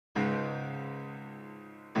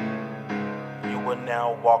are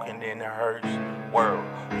now walking in the Hurts world.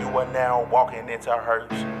 You are now walking into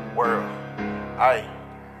Hurts world. Aye.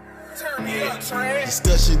 Turn me up, Trey.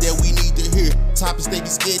 Discussion that we need to hear. Topics they be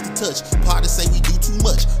scared to touch. Parties say we do too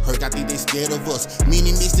much. Hurt, I think they scared of us.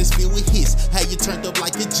 Meaning this is filled with hits. How you turned up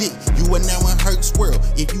like a jig. You are now in Hurts world.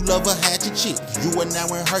 If you love her, had your chick. You are now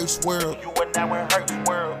in Hurts world. You are now in Hurts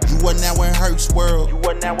world. You are now in Hurts world. You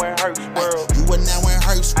are now in Hurts world. You are now in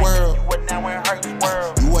Hurts world. You are now in Hurts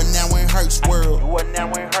world. You are now in Hurts world. You are now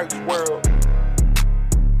in Hurts world.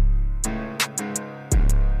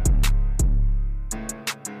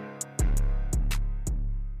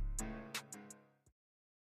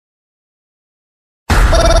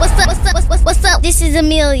 What's up? This is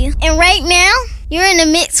Amelia. And right now, you're in the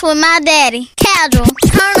mix with my daddy, Casual.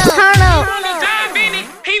 Turn up. Turn up. He wanna dive in it.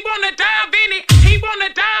 He wanna dive in it. He wanna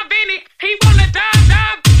dive in it. He wanna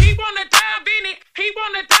dive. He wanna dive in it. He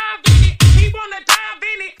wanna dive in it. He wanna dive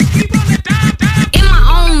in it. He wanna dive. In my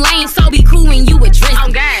own lane, so be cool when you address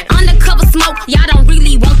me. Undercover smoke, y'all don't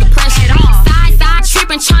really want the pressure at all. Side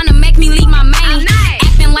tripping, trying to make me leave my main.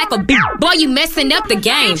 Acting like a bitch, boy, you messing up the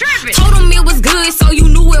game. Told them it was good, so you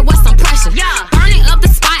knew it was some pressure. Burning up the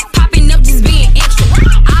spot, popping up, just being extra.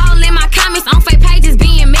 All in my comments on fake pages,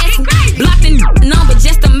 being messy. Block the number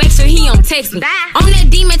just to make sure he don't text me. On that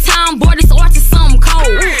demon time, boy, this or to something cold.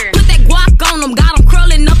 Put that guac on him, got him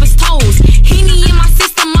curling up his toes. Henny in my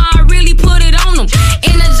system, I really put it on him.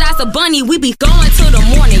 Energize a bunny, we be going till the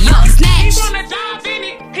morning. Yo, snatch. He wanna dive in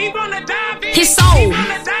it. He wanna dive in it. His soul. He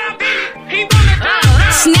wanna dive in it. He wanna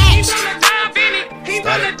dive. Snatch. He wanna dive in it. He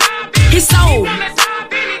wanna dive in it. His soul. He wanna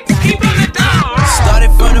dive in it. He wanna dive.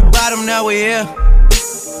 Started from the bottom, now we here.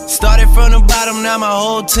 Started from the bottom, now my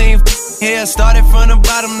whole team here. Started from the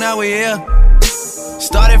bottom, now we here.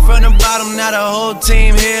 Started from the bottom, now the whole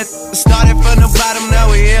team here. Started from the bottom,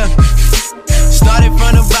 now we here. Started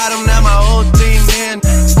from the bottom, now my whole team in.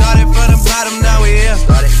 Started from the bottom, now we here.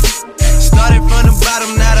 Started from the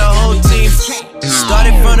bottom, now the whole team.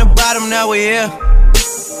 Started from the bottom, now we here.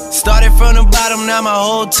 Started from the bottom, now my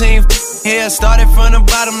whole team here. Started from the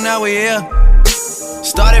bottom, now we here.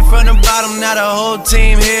 Started from the bottom, now the whole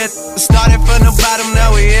team here. Started from the bottom,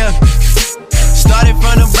 now we here. Started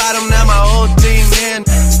from the bottom, now my whole team in.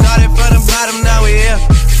 Started from the bottom, now we here.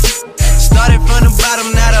 Started from the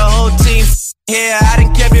bottom, now the whole team here. I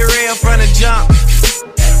done kept it real from the jump.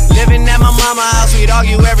 Living at my mama's house, we'd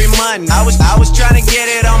argue every month. I was trying to get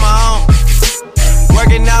it on my own.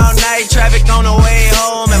 Working all night, traffic on the way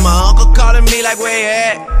home, and my uncle calling me like, where you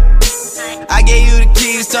at? I gave you the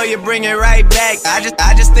keys, so you bring it right back. I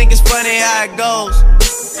just think it's funny how it goes.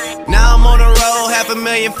 Now I'm on the road,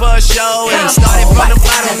 $500,000 for a show, and started from the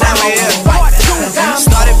bottom, now we here.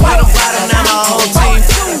 Started from the bottom, now my whole team.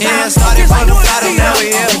 Yeah, started from the bottom, now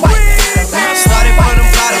we here. Started from the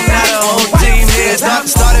bottom, now the whole team here.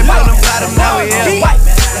 Started from the bottom, now we here.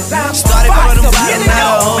 Started from the bottom, now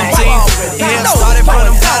the whole team. Yeah, started from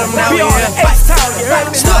the bottom, now we here.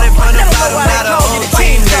 Started from the bottom, now the whole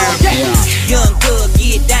team here. Young thug,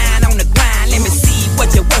 get down on the grind. Let me see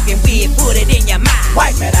what you're working with. Put it in your mind.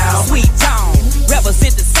 Wipe it out. Sweet tone,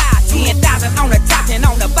 represent the side. 10,000 on the top and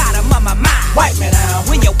on the bottom of my mind. Wipe it out.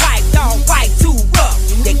 When your wife don't wipe too rough,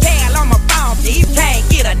 the gal on my phone, you can't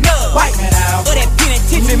get enough. Wipe it out. Or that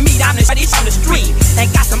penitentiary meat on the street.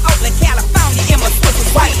 And got some Oakland, California in my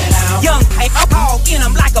Swiss white. Young hog in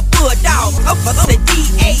them like a bulldog. Over the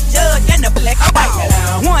DA judge and the black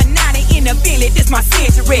dog. 190 in the village, this my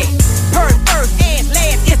century. First ass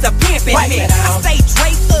last is a pimpin' me. I stay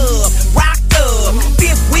draped up, rocked up.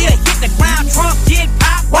 Fifth wheel hit the ground, trunk get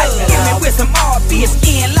popped up. Give me with some RB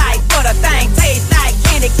skin like butter, thing taste like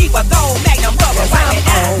candy. Keep a gold magnum rubber. Wipe it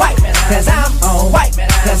down, wipe it down. Cause I'm on, wipe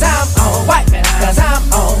it down. Cause I'm on, wipe it down. Cause I'm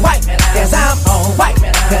on, wipe it down. Cause I'm on, wipe it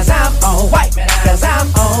down. Cause I'm on, wipe it down. Cause I'm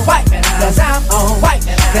on, wipe it down. Cause I'm on, wipe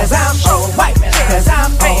it down. Cause I'm on, wipe it down. Cause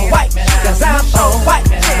I'm on, wipe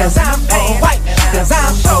it down. Cause I'm on, wipe it down. Cause I'm on, wipe it down. Cause I'm on, wipe it down. Cause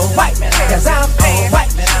I'm on, wipe it down. Cause I'm on,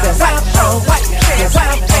 wipe it down. Cause I'm on,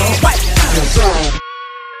 wipe it down.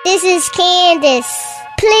 This is Candace.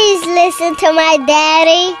 Please listen to my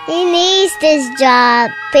daddy. He needs this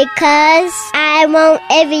job because I want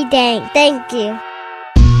everything. Thank you.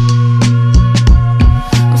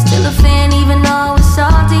 I'm still a fan even though it's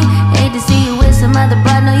salty. Hate to see you with some other,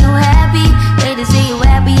 but know you happy. Hate to see you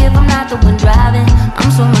happy if I'm not the one driving.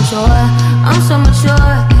 I'm so mature, I'm so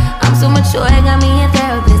mature, I'm so mature. It got me a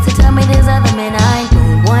therapist to tell me there's other men I ain't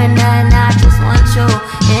doing one night, and I just want you.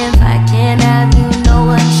 If I can't have you, no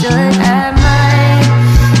one should. I might,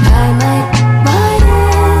 but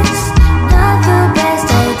it's not the best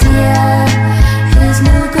idea. His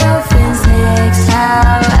new girlfriend's next,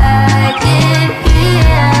 how I get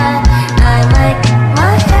here. I might.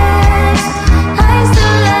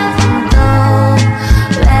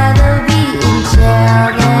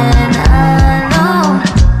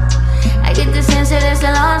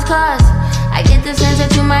 get the sense that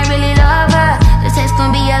you might really love her. This text gon'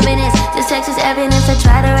 be evidence. This text is evidence. I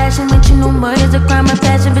try to ration with you, no murder's a crime of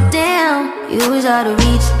passion, but damn, you was out of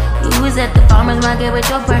reach. You was at the farmer's market with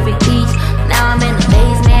your perfect peach. Now I'm in the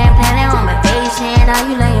basement, planning on my patient. Now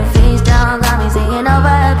you lay your face down, got me singing over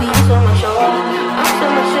a beat. I'm so much sure, I'm so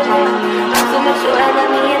much sure, I'm so much sure. I got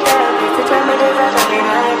me a therapist to tell me this other than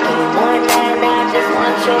I ain't doing more than that. Now I just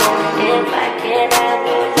want you. If I can't have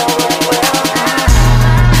you, so it will.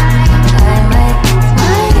 I might my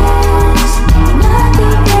guess, not the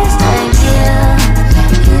best idea.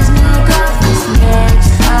 His new girlfriend's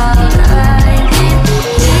next, alright, get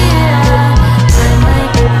here. I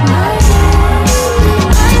might my guess,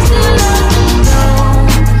 I still love you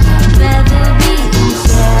though. Rather be in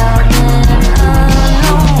jail than alone.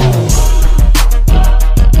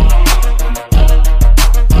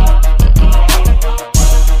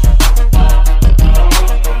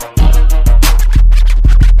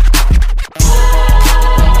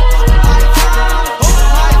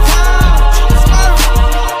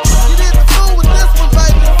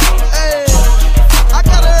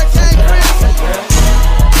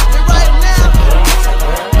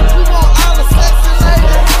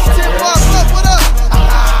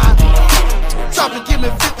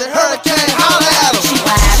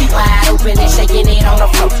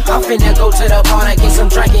 I'm finna go to the bar and get some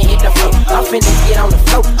drink and hit the floor. I'm finna get on the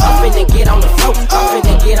floor. I'm finna get on the floor. I'm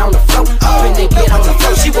finna get on the floor. I'm finna get on the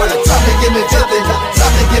floor. She wanna drop it, give me nothing.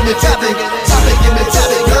 Drop it, give me nothing. Drop it, give me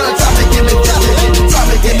nothing. Girl, drop it, give me nothing.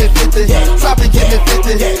 Drop it, give me 50. Drop it, give me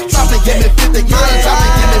 50. Drop it, give me 50. Girl, drop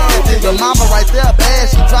it, give me 50. Your mama right there,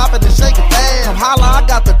 bad. She drop it and shake it fast. Come holla, I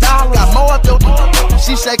got the dollar. Got more of your.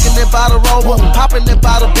 She shaking it by the Rover, popping it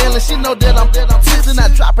by the Bentley. She know that I'm tipping. I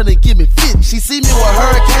drop it and give me 50. She see me with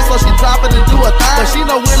hurricane, so she drop it and do a thing. But she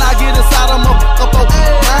know when I get inside, I'm up over.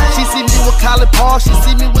 She see me with Collie Paul, she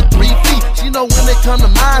see me with 3 feet. She know when they come to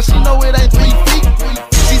mine, she know it ain't 3 feet.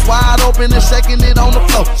 She's wide open and shaking it on the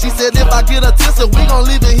floor. She said if I get a tissue, we gon'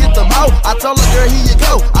 leave and hit the mo. I told her, girl, here you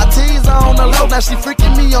go. I tease her on the low, now she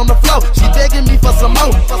freaking me on the floor. She begging me for some more.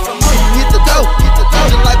 Hit the dough,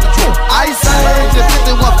 just like the truth. Ice age,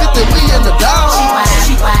 50, 150, we in the dog.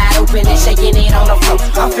 She wide open and shaking it on the floor.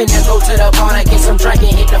 I'm finna go to the bar and get some drink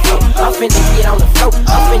and hit the floor. I'm finna get on the floor.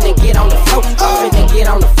 I'm finna get on the floor. I'm finna get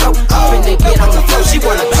on the floor. I'm finna get on the floor. She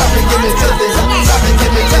wanna drop it, give me nothing. Drop it,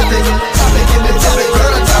 give me nothing. Drop it, give me nothing.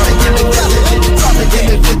 Girl, drop it, give me nothing. Drop it,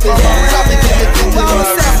 give me 50. Drop it, give me 50. Drop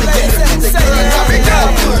it, give me 50. Girl, drop it,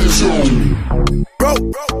 give me 50. Bro,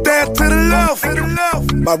 stand to the left.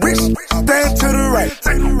 My wrist, stand to the right.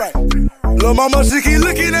 Lil' mama, she keep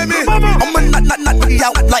looking at me. I'ma knock you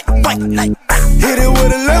out like fight night. Hit it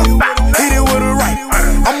with a left, hit it with a right.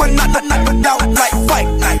 I'ma knock you out like fight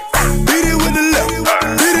night. Hit it with the left,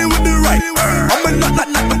 hit it with the right. I'ma knock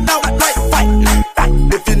you out like fight night.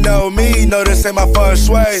 If you know me, know this ain't my feng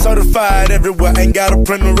shui. Certified everywhere, ain't got a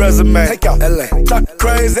print resume. Take out LA, talk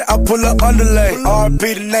crazy, I pull up underlay.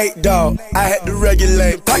 RP to Nate, dog, I had to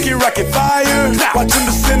regulate. Pocket rocket fire, watch him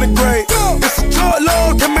disintegrate. It's a short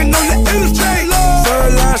load, coming on the illustrate.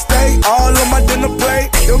 Third line steak, all on my dinner plate.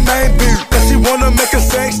 Your main beef, that she wanna make a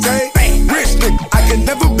sex tape. Rich nigga, I can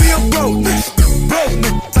never be a broke nigga. Broke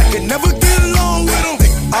nigga, I can never get along with them.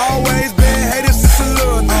 Always been hated since a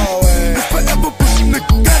little nigga. This forever pushing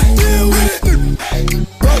nigga, gotta deal with it.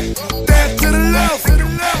 Broke, stand to the left.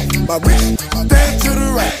 My wrist, stand to the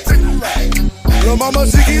right. Lil' mama,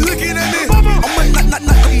 she keep looking at me. I'ma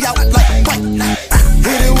knock you out like fight night.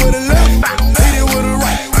 Hit it with a left, hit it with a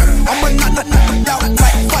right. I'ma knock you out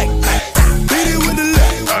like fight night. Hit it with the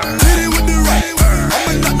left, hit it with the right.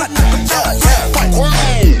 I'ma knock you out like fight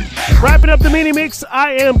night. Wrapping up the mini mix,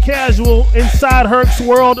 I am Casual inside Herc's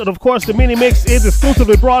World, and of course the mini mix is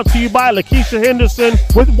exclusively brought to you by Lakeisha Henderson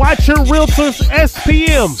with Watch Your Realtors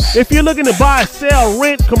SPM. If you're looking to buy, sell,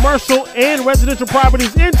 rent, commercial, and residential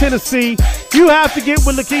properties in Tennessee, you have to get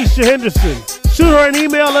with Lakeisha Henderson. Shoot her an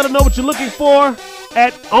email, let her know what you're looking for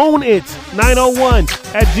at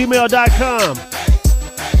ownit901@gmail.com.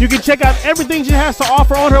 You can check out everything she has to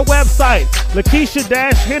offer on her website,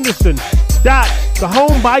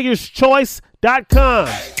 Lakeisha-Henderson.thehomebuyer'schoice.com.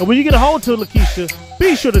 And when you get a hold to Lakeisha,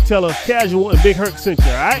 be sure to tell her Casual and Big Herc sent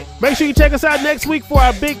you, all right? Make sure you check us out next week for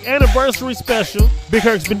our big anniversary special. Big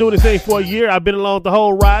Herc's been doing this thing for a year. I've been along the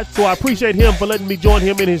whole ride, so I appreciate him for letting me join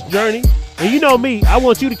him in his journey. And you know me, I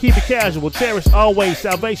want you to keep it casual. Cherish always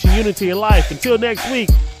salvation, unity, and life. Until next week,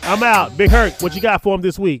 I'm out. Big Herc, what you got for him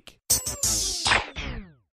this week?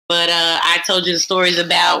 But I told you the stories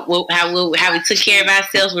about how we took care of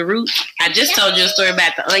ourselves with roots. I just told you a story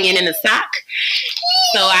about the onion and the sock.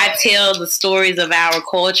 So I tell the stories of our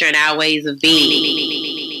culture and our ways of being.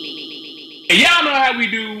 Yo! know how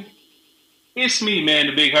we do. It's me, man,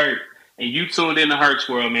 the Big Hurt, and you tuned in to Hurt's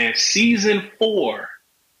World, man. Season 4,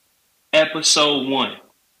 episode 1.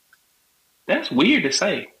 That's weird to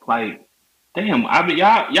say. Like, damn,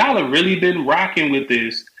 y'all have really been rocking with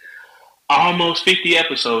this almost 50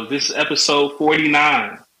 episodes. This is episode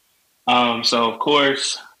 49. So of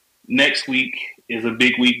course, next week is a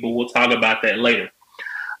big week, but we'll talk about that later.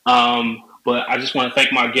 But I just want to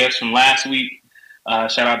thank my guests from last week.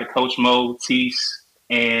 Shout out to Coach Mo, Tease,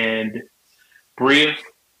 and Bria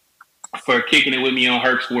for kicking it with me on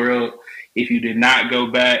Hurt's World. If you did not go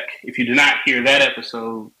back, if you did not hear that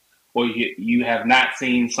episode, or you have not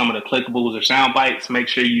seen some of the clickables or sound bites, make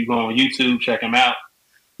sure you go on YouTube, check them out.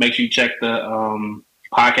 Make sure you check the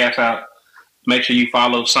podcast out. Make sure you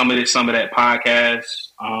follow Some of That podcast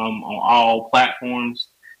on all platforms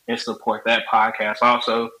and support that podcast.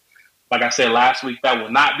 Also, like I said last week, that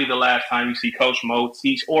will not be the last time you see Coach Mo,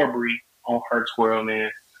 Teach, or Bree on Hurt's World,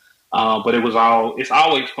 man. But it's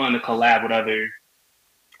always fun to collab with other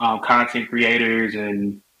content creators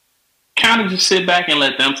and kind of just sit back and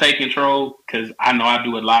let them take control, because I know I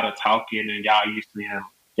do a lot of talking and y'all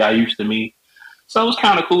used to me. So it's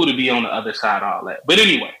kind of cool to be on the other side of all that. But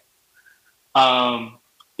anyway,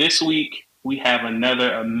 this week we have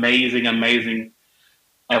another amazing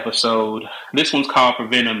episode. This one's called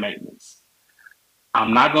Preventive Maintenance.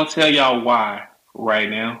 I'm not going to tell y'all why right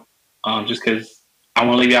now, just because I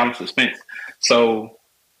want to leave y'all in suspense. So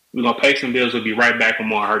we're going to pay some bills. We'll be right back with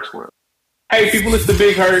more Hurt's World. Hey people, it's the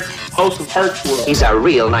Big Hurt, host of Hurt's World. He's a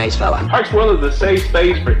real nice fella. Hurt's World is a safe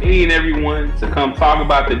space for any and everyone to come talk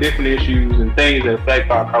about the different issues and things that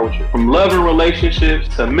affect our culture. From love and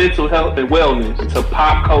relationships to mental health and wellness to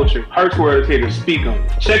pop culture, Hurt's World is here to speak on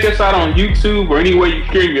it. Check us out on YouTube or anywhere you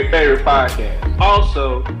stream your favorite podcast.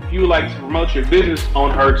 Also, if you would like to promote your business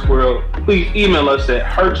on Hurt's World, please email us at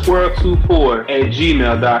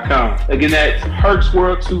hurtsworld24@gmail.com. Again, that's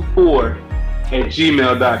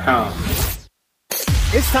hurtsworld24@gmail.com.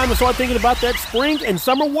 It's time to start thinking about that spring and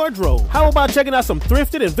summer wardrobe. How about checking out some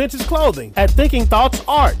thrifted and vintage clothing at Thinking Thoughts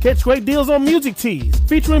Art? Catch great deals on music tees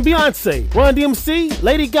featuring Beyonce, Run DMC,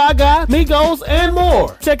 Lady Gaga, Migos, and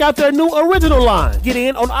more. Check out their new original line. Get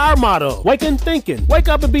in on our motto, Wakin' Thinking. Wake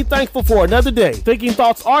up and be thankful for another day. Thinking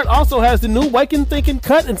Thoughts Art also has the new Wakin' Thinking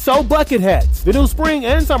cut and sew bucket hats. The new spring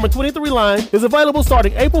and summer 23 line is available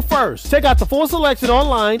starting April 1st. Check out the full selection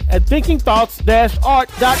online at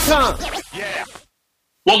thinkingthoughts-art.com. Yeah.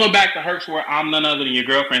 Welcome back to Hurt's World. I'm none other than your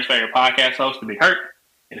girlfriend's favorite podcast host, The Big Hurt.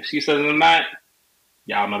 And if she says I'm not,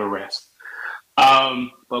 y'all know the rest.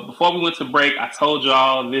 But before we went to break, I told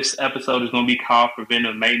y'all this episode is going to be called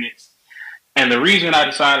Preventive Maintenance. And the reason I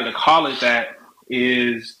decided to call it that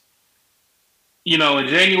is, in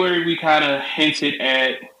January, we kind of hinted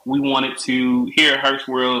at, we wanted to, here at Hurt's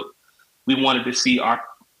World, we wanted to see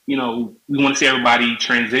we want to see everybody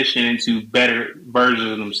transition into better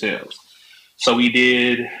versions of themselves. So we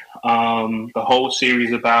did the whole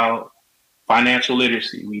series about financial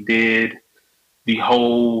literacy. We did the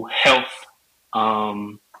whole health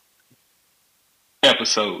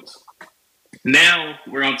episodes. Now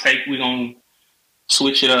we're gonna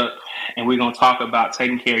switch it up, and we're gonna talk about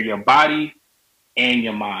taking care of your body and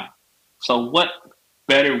your mind. So what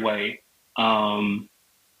better way than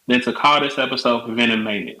to call this episode Preventive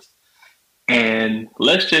Maintenance? And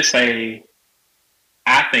let's just say,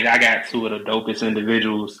 I think I got two of the dopest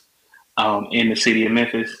individuals in the city of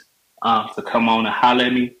Memphis to come on and holler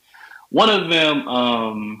at me. One of them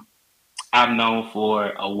I've known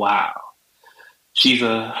for a while. She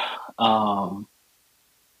is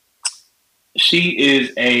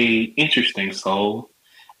a interesting soul,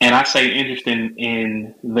 and I say interesting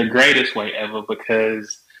in the greatest way ever,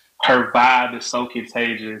 because her vibe is so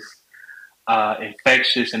contagious,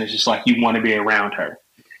 infectious, and it's just like you want to be around her.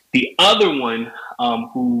 The other one,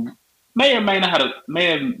 who may or may not have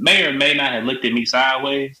looked at me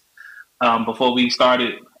sideways before we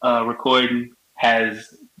started recording,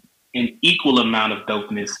 has an equal amount of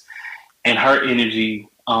dopeness, and her energy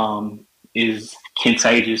is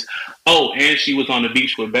contagious. Oh, and she was on the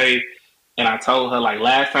beach with Bae, and I told her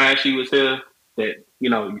last time she was here that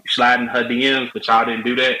sliding her DMs, but y'all didn't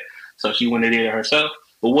do that, so she went and did it herself.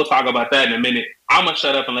 But we'll talk about that in a minute. I'm gonna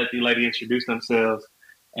shut up and let the lady introduce themselves,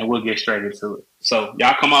 and we'll get straight into it. So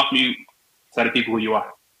y'all come off mute. Tell the people who you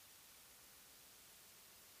are.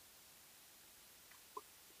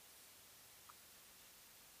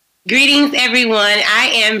 Greetings, everyone.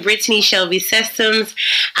 I am Brittany Shelby Systems.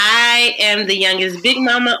 I am the youngest big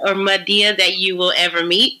mama or Madea that you will ever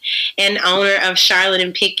meet, and owner of Charlotte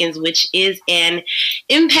and Pickens, which is an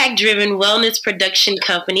impact-driven wellness production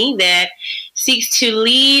company that seeks to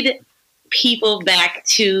lead people back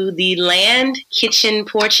to the land, kitchen,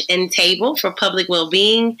 porch, and table for public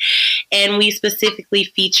well-being. And we specifically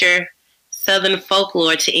feature Southern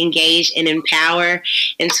folklore to engage and empower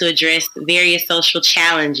and to address various social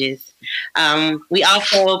challenges. We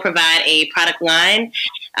also provide a product line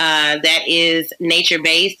that is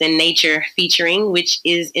nature-based and nature featuring, which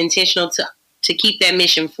is intentional to keep that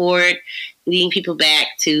mission forward, leading people back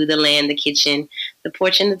to the land, the kitchen, the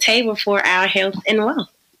porch, and the table for our health and wealth.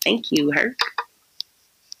 Thank you, Herc.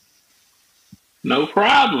 No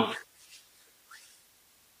problem.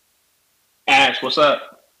 Ash, what's up?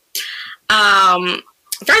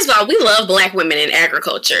 First of all, we love Black women in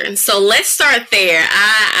agriculture, so let's start there.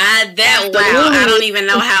 I don't even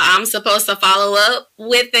know how I'm supposed to follow up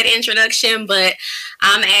with that introduction, but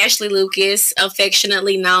I'm Ashley Lucas,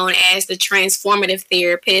 affectionately known as the Transformative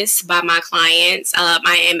Therapist by my clients.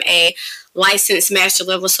 I am a licensed master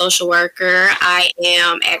level social worker. I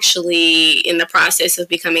am actually in the process of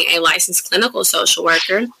becoming a licensed clinical social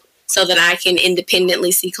worker, so that I can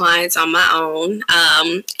independently see clients on my own.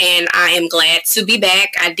 And I am glad to be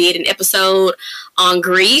back. I did an episode on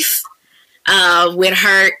grief with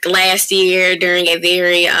Herc last year during a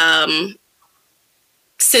very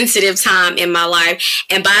sensitive time in my life.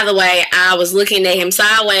 And by the way, I was looking at him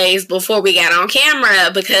sideways before we got on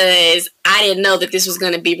camera because I didn't know that this was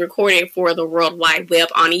going to be recorded for the World Wide Web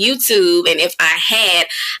on YouTube. And if I had,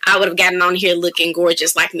 I would have gotten on here looking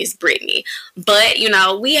gorgeous like Miss Brittany. But you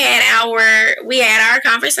know, we had our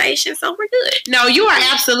conversation, so we're good. No, you are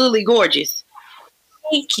absolutely gorgeous.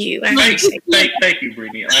 Thank you. Thank you,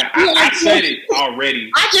 Brittany. I said it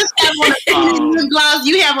already. I just have on a clear lip gloss.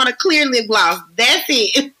 You have on a clear lip gloss. That's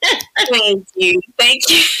it. Thank you. Thank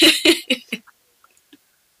you.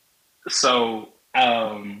 So,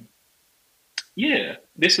 yeah,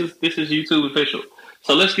 this is YouTube official.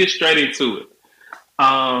 So let's get straight into it.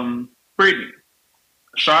 Brittany,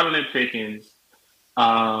 Charlotte and Pickens.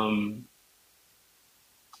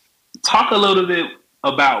 Talk a little bit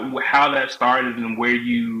about how that started and where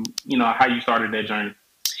how you started that journey.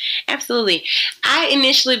 Absolutely. I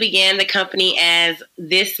initially began the company as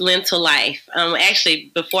This Lentil Life.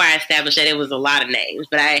 Actually, before I established that, it was a lot of names,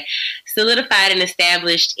 but I solidified and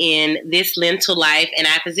established in This Lentil Life, and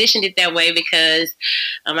I positioned it that way because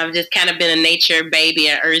I've just kind of been a nature baby,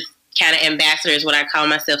 an earth kind of ambassador is what I call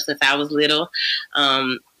myself since I was little.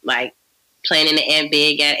 Like playing in the ant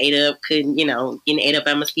bed, got ate up, getting ate up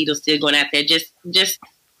by mosquitoes, still going out there, just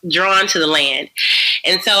drawn to the land.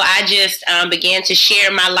 And so I just began to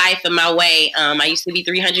share my life and my way. I used to be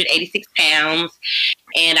 386 pounds,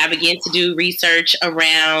 and I began to do research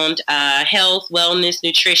around health, wellness,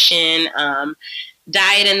 nutrition,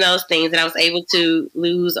 diet, and those things. And I was able to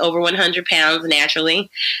lose over 100 pounds naturally.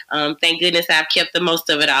 Thank goodness I've kept the most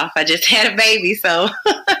of it off. I just had a baby, so.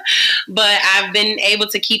 But I've been able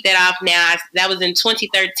to keep that off now. That was in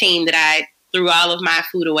 2013 that I threw all of my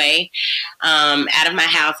food away out of my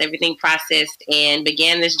house, everything processed, and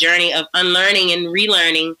began this journey of unlearning and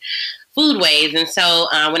relearning food ways. And so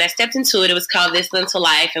when I stepped into it, it was called This Lentil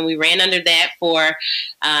Life, and we ran under that for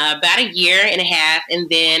about a year and a half. And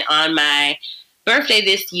then on my birthday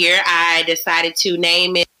this year, I decided to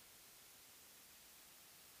name it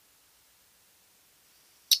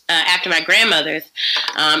after my grandmothers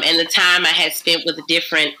and the time I had spent with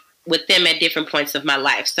them at different points of my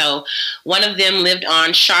life. So one of them lived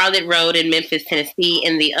on Charlotte Road in Memphis, Tennessee,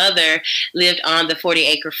 and the other lived on the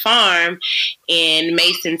 40-acre farm in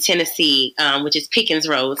Mason, Tennessee, which is Pickens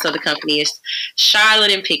Road. So the company is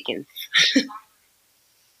Charlotte and Pickens.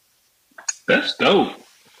 That's dope.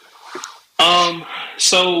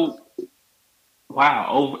 So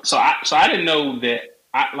wow. So I didn't know that.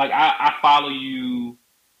 I follow you,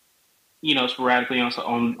 sporadically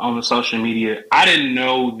on the social media. I didn't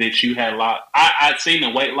know that you had lost. I'd seen the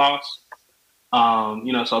weight loss.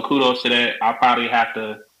 So kudos to that. I'll probably have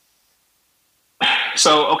to.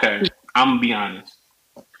 So okay, I'm gonna be honest.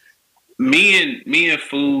 Me and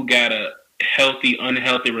food got a healthy,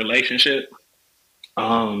 unhealthy relationship.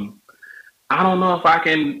 I don't know if I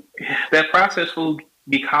can. That processed food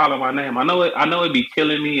be calling my name. I know it be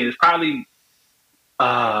killing me. It's probably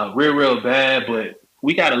real bad, but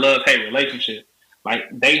we got a love-hate relationship. Like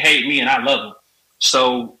they hate me and I love them.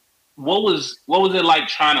 So what was it like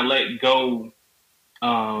trying to let go,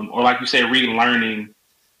 or like you said, relearning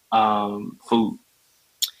food?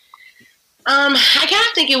 I kind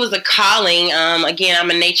of think it was a calling. Again, I'm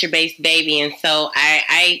a nature-based baby, and so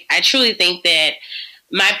I truly think that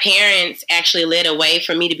my parents actually led a way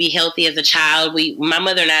for me to be healthy as a child. My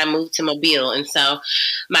mother and I moved to Mobile, and so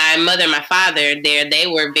my mother and my father they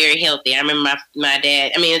were very healthy. I remember my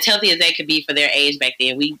dad, I mean, as healthy as they could be for their age back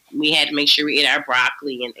then. We had to make sure we ate our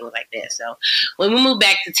broccoli and things like that. So when we moved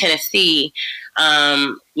back to Tennessee,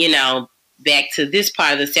 back to this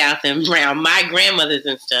part of the South and around my grandmothers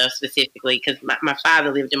and stuff specifically, because my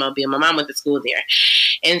father lived in Mobile. My mom went to school there.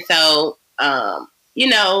 And so,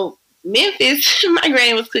 Memphis, my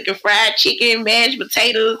granny was cooking fried chicken, mashed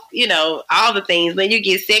potatoes, all the things. Then you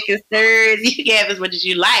get second, thirds, you can have as much as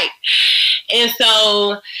you like. And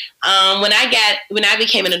so when I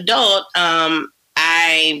became an adult,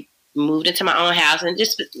 I moved into my own house, and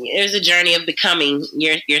just there's a journey of becoming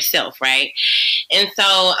yourself, right? And so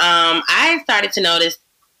I started to notice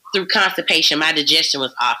through constipation, my digestion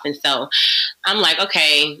was off. And so I'm like,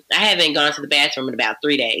 okay, I haven't gone to the bathroom in about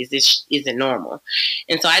 3 days. This isn't normal.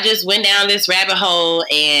 And so I just went down this rabbit hole,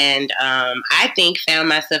 and I think found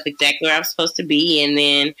myself exactly where I was supposed to be. And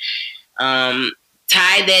then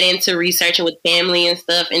tied that into researching with family and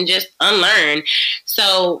stuff, and just unlearn.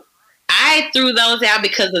 So I threw those out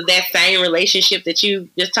because of that same relationship that you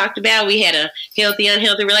just talked about. We had a healthy,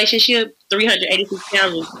 unhealthy relationship. 386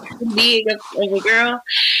 pounds was too big of a girl.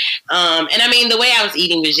 And I mean, the way I was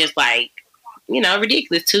eating was just like,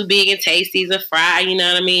 ridiculous. Too big and tasty as a fry, you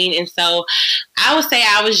know what I mean? And so I would say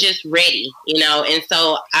I was just ready, and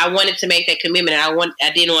so I wanted to make that commitment.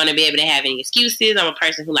 I didn't want to be able to have any excuses. I'm a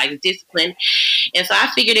person who likes discipline. And so I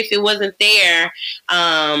figured if it wasn't there,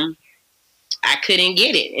 I couldn't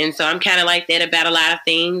get it. And so I'm kind of like that about a lot of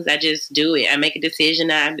things. I just do it. I make a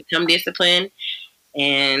decision. I become disciplined.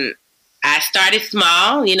 And I started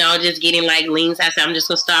small, just getting like lean. So I said, I'm just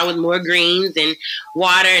going to start with more greens and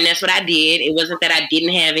water. And that's what I did. It wasn't that I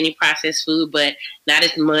didn't have any processed food, but not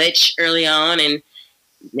as much early on. And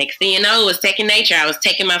next thing you know, it was second nature. I was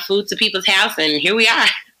taking my food to people's house, and here we are.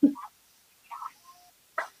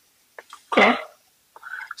 Okay.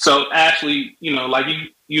 So Ashley, like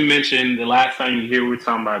you mentioned the last time you here, we were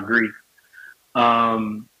talking about grief.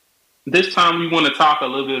 This time we want to talk a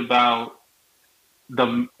little bit about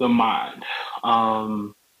the mind.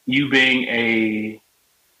 You being a,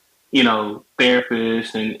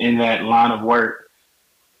 therapist and in that line of work,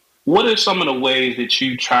 what are some of the ways that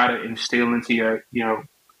you try to instill into your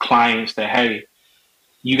clients that, hey,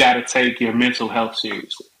 you got to take your mental health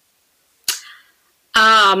seriously?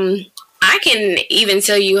 I can even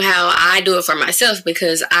tell you how I do it for myself,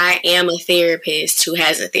 because I am a therapist who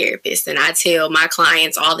has a therapist, and I tell my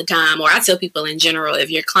clients all the time, or I tell people in general,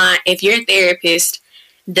 if your therapist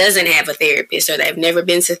doesn't have a therapist or they've never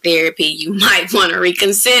been to therapy, you might want to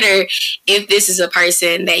reconsider if this is a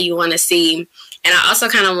person that you want to see. And I also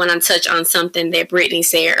kind of want to touch on something that Brittany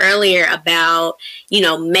said earlier about,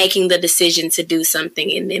 making the decision to do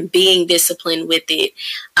something and then being disciplined with it,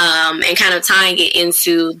 and kind of tying it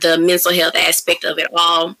into the mental health aspect of it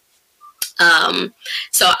all.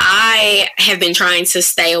 So I have been trying to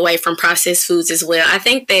stay away from processed foods as well. I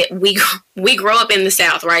think that we grow up in the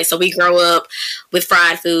South, right? So we grow up with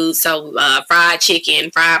fried food. So fried chicken,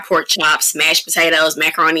 fried pork chops, mashed potatoes,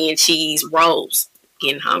 macaroni and cheese, rolls.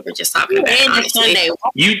 Getting hungry just talking about it, honestly.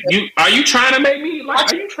 You are you trying to make me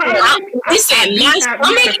like? Are you trying to make me? Listen, my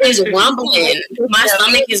stomach is rumbling. My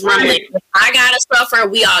stomach is rumbling. I gotta suffer.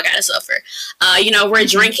 We all gotta suffer. We're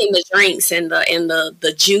drinking the drinks and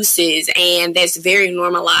the juices, and that's very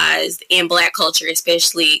normalized in Black culture,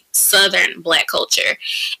 especially Southern Black culture.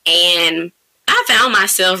 And I found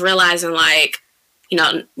myself realizing, like,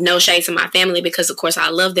 no shade to my family, because of course I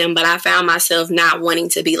love them, but I found myself not wanting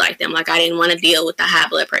to be like them. Like, I didn't want to deal with the high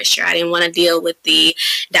blood pressure. I didn't want to deal with the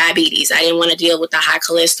diabetes. I didn't want to deal with the high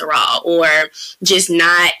cholesterol, or just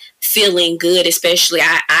not feeling good. Especially,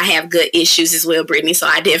 I have gut issues as well, Brittany, so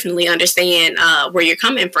I definitely understand where you're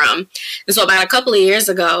coming from. And so about a couple of years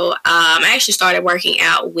ago, I actually started working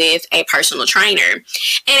out with a personal trainer.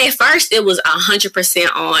 And at first it was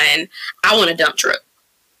 100% on, I want a dump truck.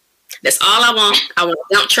 That's all I want. I want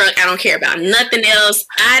a dump truck. I don't care about nothing else.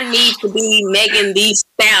 I need to be Megan Thee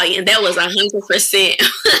Stallion. That was 100%.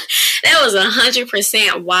 That was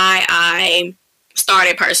 100% why I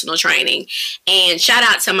started personal training. And shout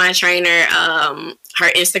out to my trainer. Her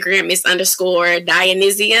Instagram,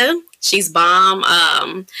 Miss_Dionysia. She's bomb.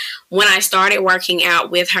 When I started working out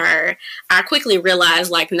with her, I quickly realized,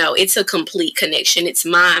 like, no, it's a complete connection. It's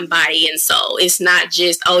mind, body, and soul. It's not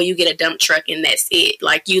just, oh, you get a dump truck and that's it.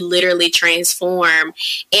 Like, you literally transform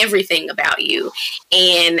everything about you.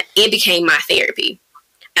 And it became my therapy.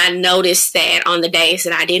 I noticed that on the days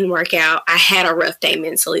that I didn't work out, I had a rough day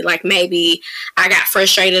mentally. Like, maybe I got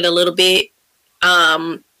frustrated a little bit,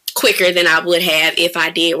 quicker than I would have if I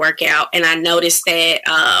did work out. And I noticed that,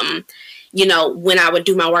 you know, when I would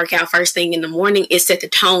do my workout first thing in the morning, it set the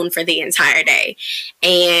tone for the entire day.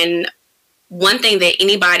 And one thing that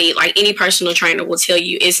anybody, like any personal trainer will tell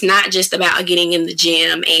you, it's not just about getting in the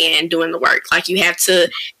gym and doing the work. Like, you have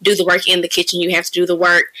to do the work in the kitchen. You have to do the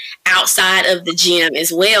work outside of the gym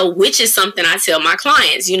as well, which is something I tell my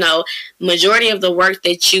clients. You know, majority of the work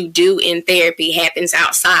that you do in therapy happens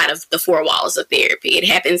outside of the four walls of therapy. It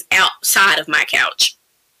happens outside of my couch.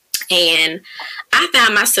 And I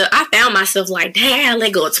found myself like, dang, I gotta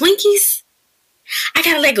let go of Twinkies. I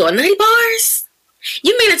gotta let go of Nutty Bars.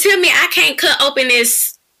 You mean to tell me I can't cut open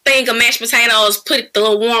this thing of mashed potatoes, put the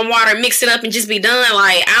little warm water, mix it up, and just be done?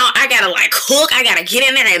 Like, I gotta like cook. I gotta get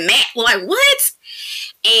in there and like, what?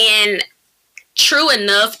 And true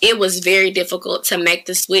enough, it was very difficult to make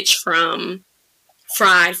the switch from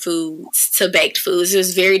fried foods to baked foods. It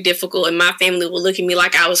was very difficult, and my family would look at me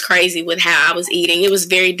like I was crazy with how I was eating. It was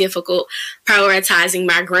very difficult prioritizing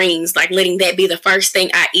my greens, like letting that be the first thing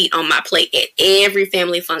I eat on my plate at every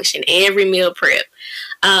family function, every meal prep.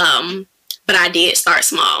 But I did start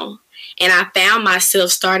small, and I found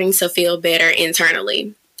myself starting to feel better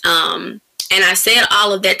internally. And I said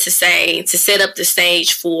all of that to set up the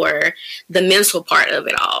stage for the mental part of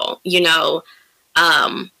it all. You know,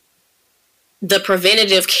 the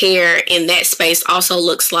preventative care in that space also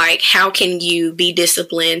looks like, how can you be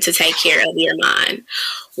disciplined to take care of your mind?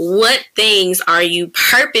 What things are you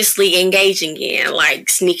purposely engaging in,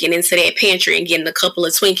 like sneaking into that pantry and getting a couple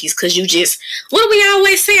of Twinkies because you just, what do we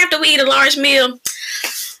always say after we eat a large meal?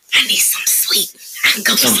 I need some sweet. I can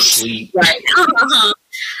go for some sweet. Right.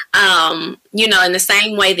 You know, in the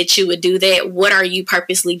same way that you would do that, what are you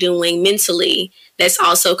purposely doing mentally that's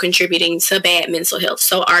also contributing to bad mental health?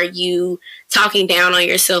 So are you talking down on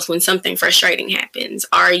yourself when something frustrating happens?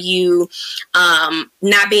 Are you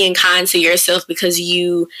not being kind to yourself because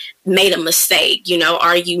you made a mistake? You know,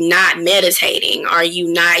 are you not meditating? Are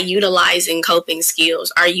you not utilizing coping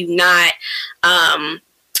skills? Are you not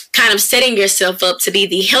kind of setting yourself up to be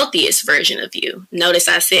the healthiest version of you? Notice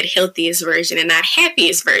I said healthiest version and not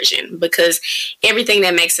happiest version, because everything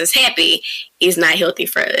that makes us happy is not healthy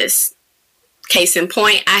for us. Case in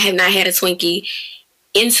point, I have not had a Twinkie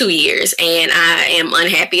in 2 years, and I am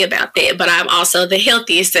unhappy about that, but I'm also the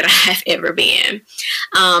healthiest that I have ever been.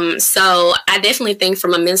 So I definitely think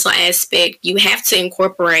from a mental aspect, you have to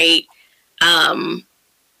incorporate the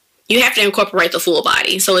full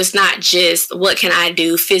body. So it's not just what can I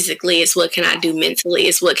do physically, it's what can I do mentally,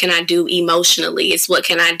 it's what can I do emotionally, it's what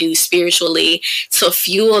can I do spiritually to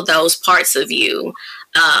fuel those parts of you,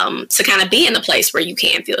 to kind of be in a place where you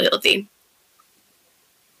can feel healthy.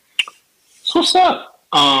 So what's up?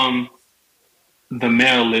 The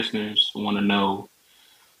male listeners want to know,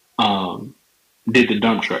 did the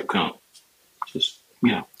dump truck come? Just,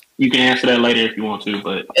 you know, you can answer that later if you want to,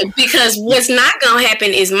 but because what's not going to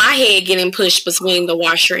happen is my head getting pushed between the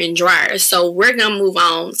washer and dryer. So we're going to move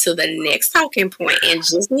on to the next talking point, and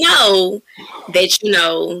just know that, you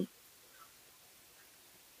know,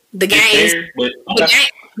 the games,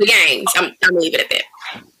 the games. I'm gonna leave it at that.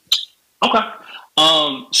 Okay.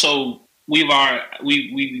 So we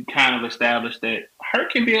kind of established that her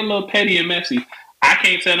can be a little petty and messy. I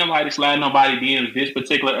can't tell nobody to slide nobody DMs this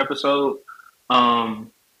particular episode,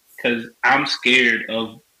 because I'm scared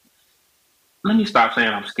of. Let me stop saying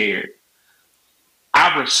I'm scared.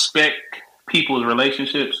 I respect people's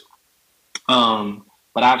relationships, but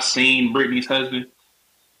I've seen Brittany's husband,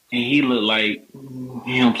 and he looked like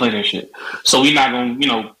he don't play that shit. So we're not gonna, you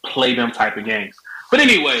know, play them type of games. But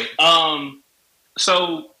anyway,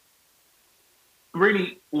 so.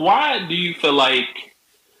 Brittany, why do you feel like,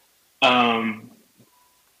 why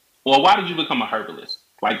did you become a herbalist?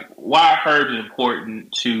 Like, why are herbs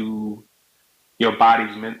important to your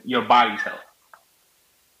body's health?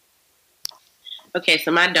 Okay,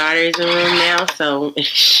 so my daughter is in the room now, so if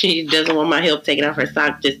she doesn't want my help taking off her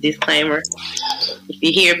sock, just disclaimer. If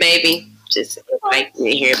you hear baby, just like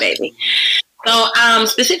me here, baby. So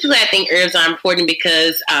specifically, I think herbs are important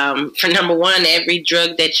because, for number one, every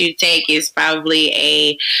drug that you take is probably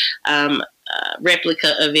a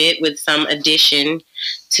replica of it with some addition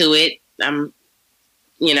to it. I'm,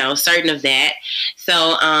 you know, certain of that.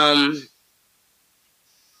 So,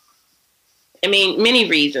 I mean, many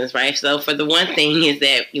reasons, right? So for the one thing is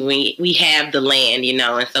that we have the land, you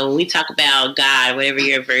know, and so when we talk about God, whatever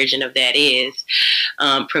your version of that is,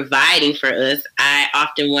 providing for us, I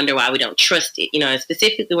often wonder why we don't trust it, you know, and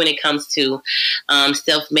specifically when it comes to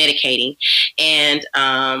self-medicating. And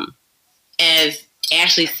as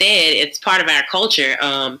Ashley said, it's part of our culture,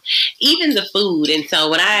 even the food. And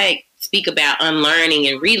so when I speak about unlearning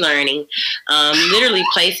and relearning, literally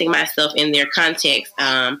placing myself in their context.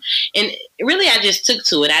 And really, I just took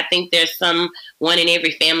to it. I think there's someone in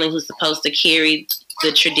every family who's supposed to carry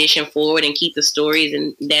the tradition forward and keep the stories,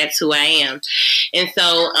 and that's who I am. And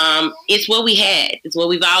so it's what we had. It's what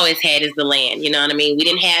we've always had, is the land. You know what I mean? We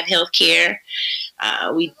didn't have health care.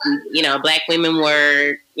 We, Black women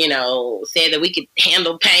were, said that we could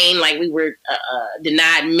handle pain, like we were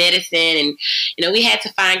denied medicine. And, we had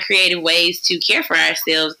to find creative ways to care for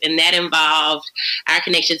ourselves. And that involved our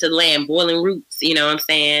connection to the land, boiling roots, you know what I'm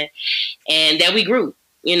saying? And that we grew,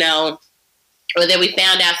 or that we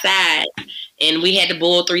found outside. And we had to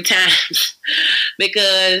boil 3 times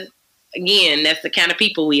because, again, that's the kind of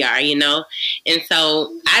people we are, And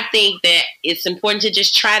so I think that it's important to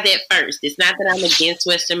just try that first. It's not that I'm against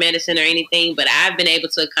Western medicine or anything, but I've been able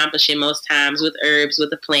to accomplish it most times with herbs,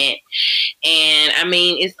 with a plant. And, I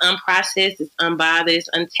mean, it's unprocessed, it's unbothered, it's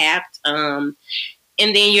untapped. And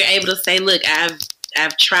then you're able to say, look,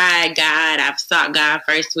 I've tried God. I've sought God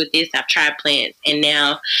first with this. I've tried plants. And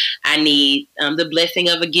now I need the blessing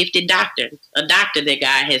of a gifted doctor, a doctor that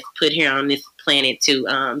God has put here on this planet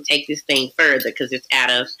to take this thing further, because it's out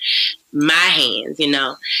of my hands,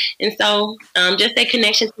 And so just that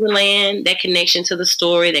connection to the land, that connection to the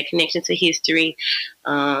story, that connection to history,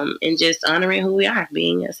 and just honoring who we are,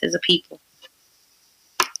 being us as a people.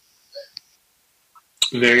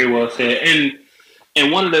 Very well said. And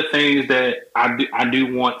one of the things that I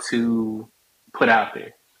do want to put out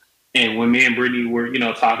there, and when me and Brittany were,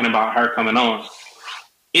 talking about her coming on,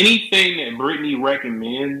 anything that Brittany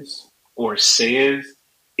recommends or says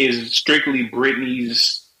is strictly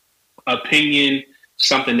Brittany's opinion,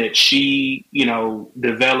 something that she,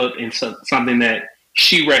 developed, and something that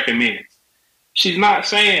she recommends. She's not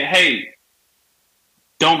saying, hey,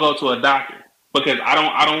 don't go to a doctor. Because I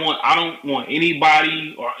don't want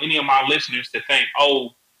anybody or any of my listeners to think, I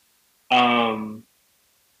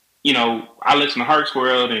listen to Herc's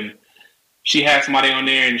World and she had somebody on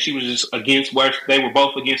there and she was just against they were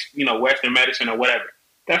both against, Western medicine or whatever.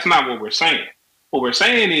 That's not what we're saying. What we're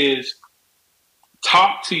saying is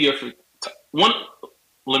talk to your one.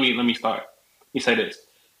 Let me start. Let me say this.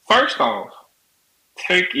 First off,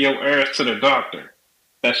 take your ass to the doctor.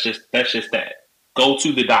 That's just that. Go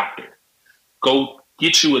to the doctor. Go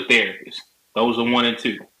get you a therapist. Those are 1 and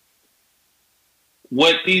 2.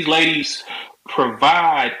 What these ladies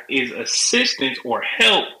provide is assistance or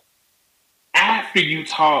help after you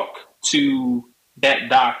talk to that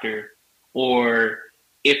doctor, or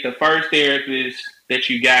if the first therapist that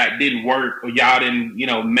you got didn't work or y'all didn't,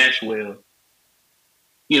 mesh well.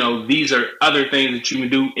 These are other things that you can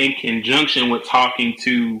do in conjunction with talking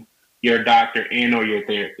to your doctor and or your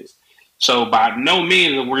therapist. So by no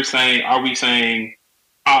means are we saying,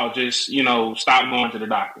 oh, just, stop going to the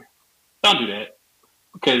doctor. Don't do that.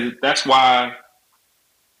 Because that's why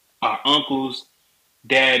our uncles,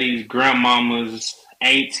 daddies, grandmamas,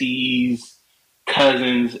 aunties,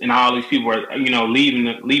 cousins, and all these people are, leaving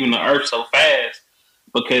the earth so fast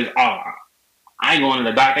because, I ain't going to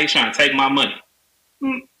the doctor. They trying to take my money.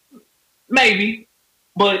 Maybe,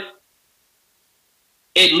 but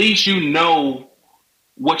at least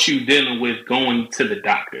what you dealing with going to the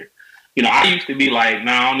doctor. I used to be like,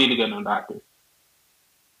 I don't need to go to the doctor.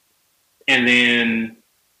 And then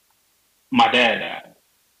my dad died.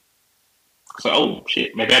 So, oh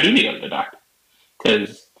shit, maybe I do need to go to the doctor.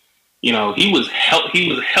 Because, he was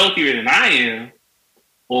healthier than I am,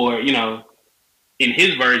 or, in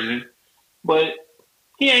his version, but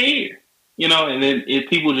he ain't here. And then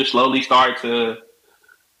people just slowly start to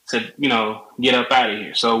get up out of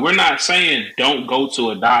here. So we're not saying don't go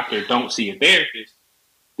to a doctor, don't see a therapist.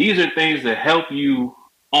 These are things that help you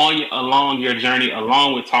along your journey,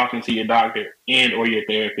 along with talking to your doctor and or your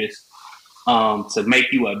therapist, to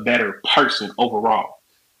make you a better person overall.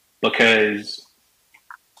 Because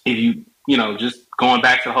if you, just going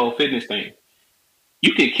back to the whole fitness thing,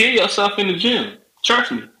 you can kill yourself in the gym.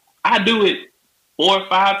 Trust me, I do it 4 or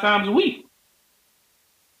 5 times a week.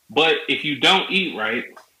 But if you don't eat right,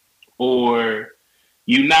 or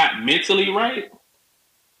you're not mentally right,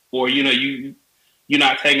 or you're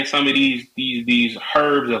not taking some of these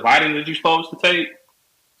herbs or vitamins that you're supposed to take,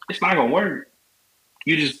 it's not gonna work.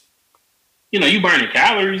 You just you burning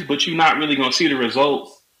calories, but you're not really gonna see the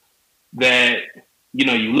results that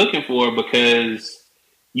you're looking for, because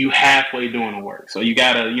you halfway doing the work. So you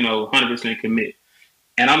gotta 100% commit.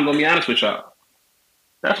 And I'm gonna be honest with y'all,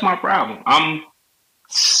 that's my problem. I'm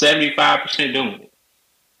 75% doing it.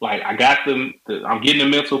 Like, I got I'm getting the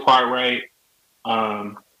mental part right.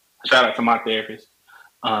 Shout out to my therapist,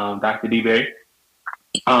 Dr. D. Berry.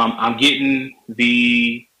 I'm getting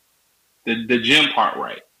the the gym part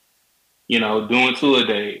right. Doing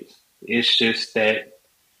 2-a-days. It's just that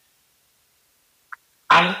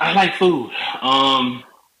I like food. I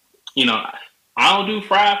don't do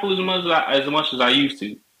fried food as much as I used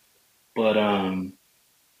to, but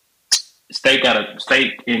steak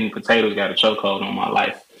and potatoes got a chokehold on my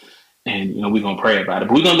life, and we're gonna pray about it.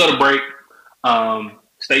 But we're gonna go to break.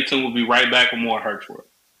 Stay tuned. We'll be right back with more Herc's World.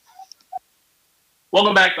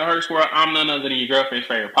 Welcome back to Herc's World. I'm none other than your girlfriend's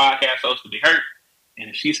favorite podcast host, Big Herc. And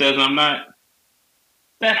if she says I'm not,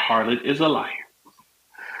 that harlot is a liar.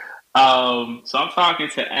 So I'm talking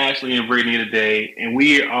to Ashley and Brittany today, and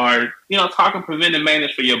we are, talking preventive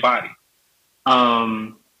maintenance for your body.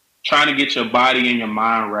 Trying to get your body and your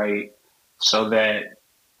mind right so that,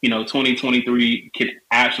 2023 could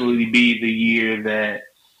absolutely be the year that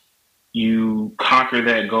you conquer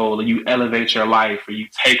that goal, or you elevate your life, or you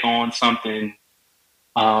take on something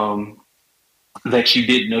that you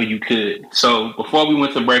didn't know you could. So before we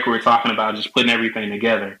went to break, we were talking about just putting everything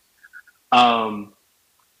together. So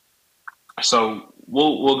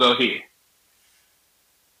we'll go here.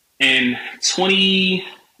 In it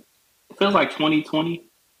feels like 2020,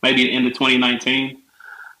 maybe the end of 2019,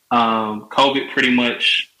 COVID pretty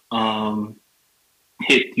much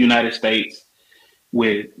hit the United States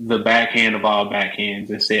with the backhand of all backhands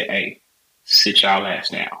and said, "Hey, sit y'all ass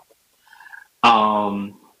down."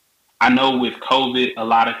 I know with COVID, a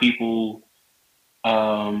lot of people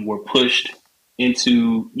were pushed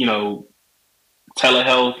into,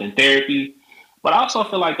 telehealth and therapy. But I also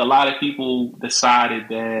feel like a lot of people decided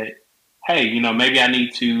that, hey, maybe I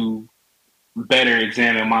need to better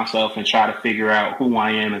examine myself and try to figure out who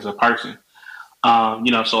I am as a person.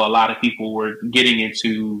 So a lot of people were getting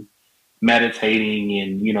into meditating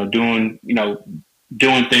and, doing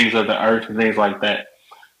things of the earth and things like that.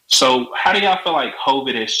 So how do y'all feel like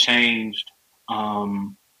COVID has changed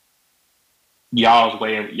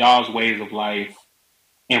y'all's ways of life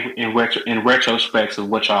in retrospects of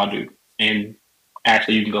what y'all do? And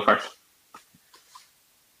Ashley, you can go first.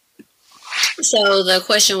 So the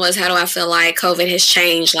question was, how do I feel like COVID has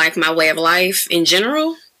changed like my way of life in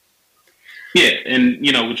general? Yeah, and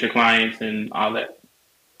with your clients and all that.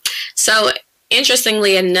 So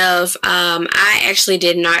interestingly enough, I actually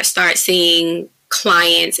did not start seeing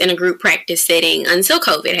clients in a group practice setting until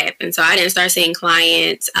COVID happened. So I didn't start seeing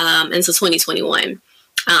clients until 2021.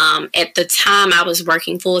 At the time, I was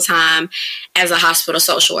working full-time as a hospital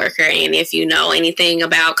social worker. And if you know anything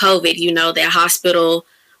about COVID, you know that hospital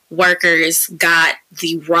workers got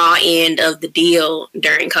the raw end of the deal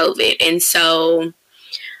during COVID. And so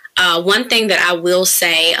one thing that I will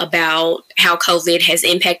say about how COVID has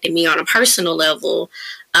impacted me on a personal level,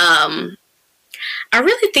 I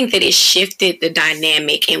really think that it shifted the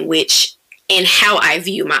dynamic in how I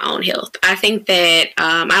view my own health. I think that,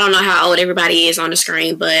 I don't know how old everybody is on the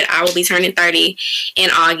screen, but I will be turning 30 in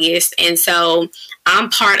August. And so I'm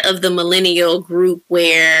part of the millennial group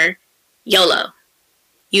where YOLO,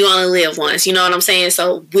 you only live once. You know what I'm saying?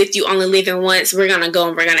 So with you only living once, we're going to go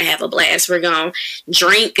and we're going to have a blast. We're going to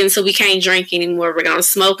drink until we can't drink anymore. We're going to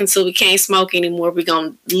smoke until we can't smoke anymore. We're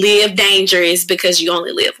going to live dangerous because you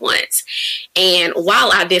only live once. And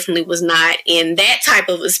while I definitely was not in that type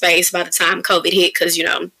of a space by the time COVID hit, because,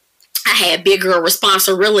 I had bigger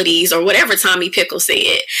responsibilities or whatever Tommy Pickle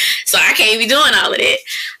said. So I can't be doing all of that.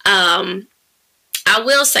 I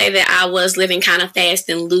will say that I was living kind of fast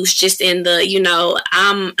and loose, just in the,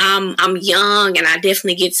 I'm young and I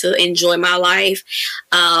definitely get to enjoy my life.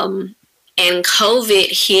 And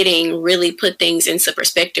COVID hitting really put things into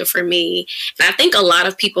perspective for me. And I think a lot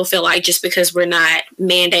of people feel like just because we're not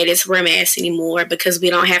mandated to wear masks anymore, because we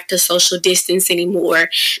don't have to social distance anymore,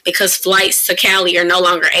 because flights to Cali are no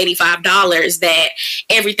longer $85, that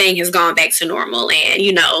everything has gone back to normal and,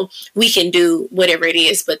 we can do whatever it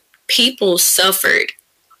is. But people suffered.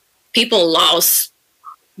 People lost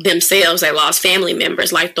themselves. They lost family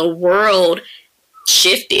members. Like, the world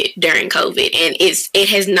shifted during COVID, and it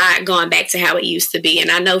has not gone back to how it used to be. And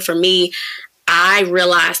I know for me, I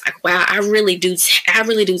realized, like, wow, I really do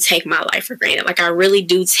take my life for granted. Like, I really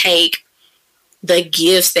do take the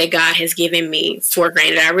gifts that God has given me for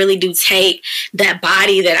granted. I really do take that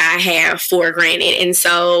body that I have for granted. And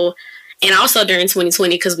so, and also during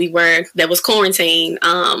 2020, because there was quarantine,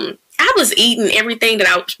 I was eating everything that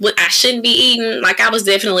I shouldn't be eating. Like, I was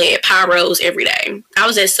definitely at Pyros every day. I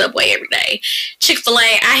was at Subway every day.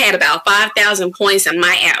 Chick-fil-A, I had about 5,000 points in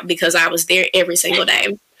my app because I was there every single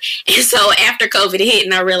day. And so after COVID hit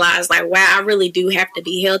and I realized, like, wow, I really do have to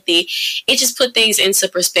be healthy, it just put things into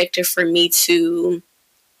perspective for me to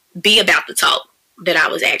be about the talk that I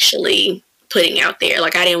was actually putting out there.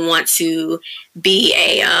 Like, I didn't want to be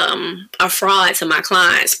a fraud to my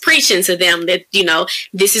clients, preaching to them that, you know,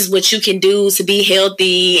 this is what you can do to be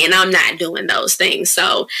healthy, and I'm not doing those things.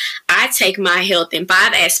 So I take my health in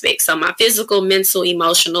 5 aspects. So my physical, mental,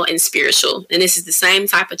 emotional, and spiritual. And this is the same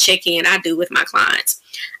type of check-in I do with my clients.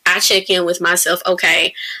 I check in with myself.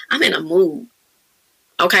 Okay, I'm in a mood.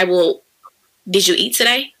 Okay, well, did you eat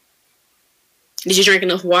today? Did you drink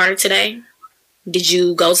enough water today? Did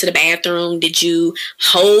you go to the bathroom? Did you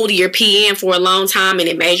hold your pee in for a long time and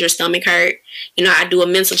it made your stomach hurt? You know, I do a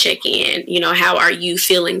mental check-in. You know, how are you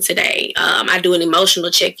feeling today? I do an emotional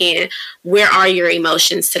check-in. Where are your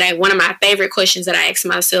emotions today? One of my favorite questions that I ask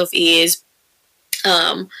myself is,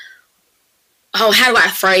 how do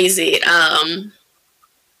I phrase it?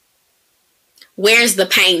 Where's the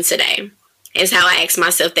pain today? Is how I ask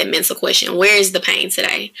myself that mental question. Where is the pain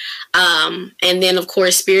today? And then, of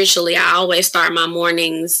course, spiritually, I always start my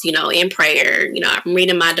mornings, you know, in prayer. You know, I'm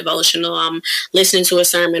reading my devotional. I'm listening to a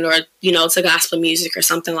sermon or, you know, to gospel music or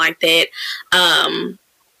something like that. And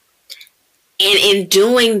in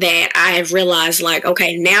doing that, I have realized, like,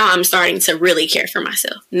 okay, now I'm starting to really care for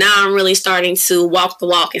myself. Now I'm really starting to walk the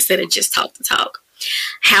walk instead of just talk the talk.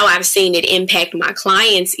 How I've seen it impact my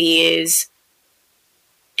clients is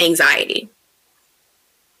anxiety.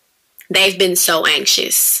 They've been so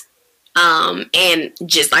anxious. And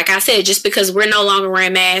just like I said, just because we're no longer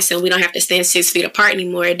wearing masks and we don't have to stand 6 feet apart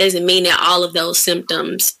anymore, it doesn't mean that all of those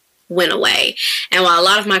symptoms went away. And while a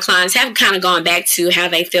lot of my clients have kind of gone back to how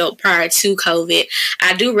they felt prior to COVID,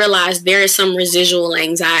 I do realize there is some residual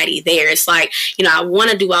anxiety there. It's like, you know, I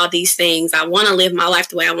want to do all these things. I want to live my life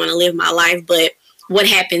the way I want to live my life, but what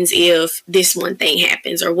happens if this one thing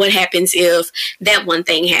happens? Or what happens if that one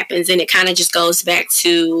thing happens? And it kind of just goes back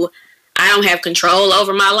to, I don't have control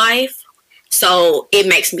over my life, so it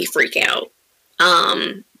makes me freak out.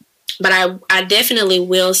 But I definitely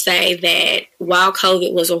will say that while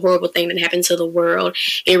COVID was a horrible thing that happened to the world,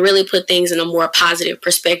 it really put things in a more positive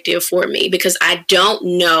perspective for me, because I don't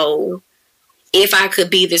know if I could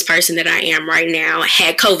be this person that I am right now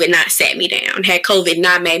had COVID not sat me down, had COVID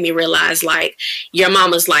not made me realize, like, your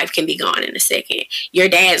mama's life can be gone in a second. Your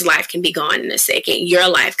dad's life can be gone in a second. Your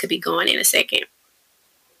life could be gone in a second.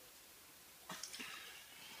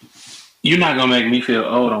 You're not going to make me feel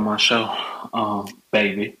old on my show,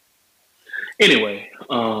 baby. Anyway,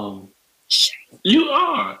 you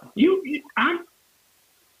are. I'm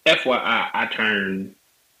FYI, I turned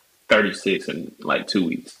 36 in like 2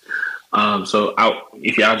 weeks. So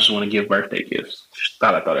if y'all just want to give birthday gifts,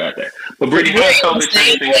 thought it out there. But Brittany,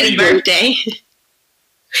 happy birthday.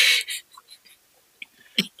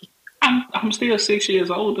 I'm still 6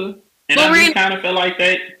 years older, and I kind of feel like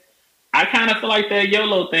that. I kind of feel like that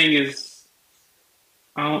YOLO thing is.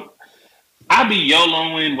 I be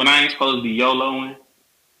YOLOing when I ain't supposed to be YOLOing.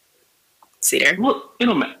 See there? Well,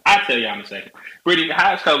 I'll tell y'all in a second. Brittany, how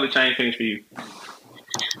has COVID changed things for you?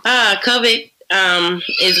 COVID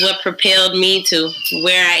is what propelled me to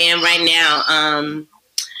where I am right now.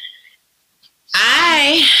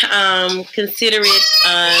 I consider it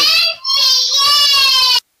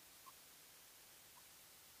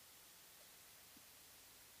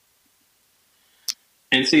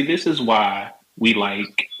and see, this is why we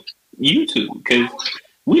like YouTube, because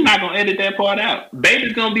we're not gonna edit that part out.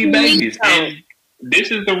 Baby's gonna be babies, and this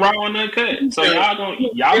is the raw and uncut. So y'all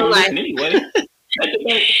gonna listen anyway.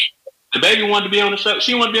 The baby wanted to be on the show.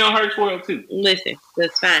 She wanted to be on Herc's World too. Listen,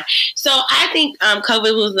 that's fine. So I think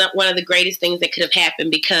COVID was one of the greatest things that could have happened,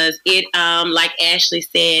 because it, like Ashley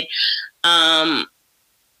said,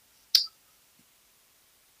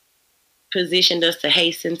 positioned us to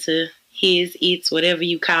hasten to his, its, whatever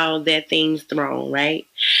you call that thing's throne, right?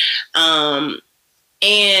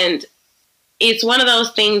 And it's one of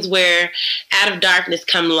those things where out of darkness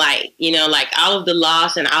come light, you know, like all of the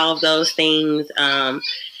loss and all of those things,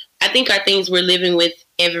 I think are things we're living with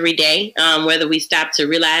every day, whether we stop to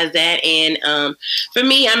realize that. And for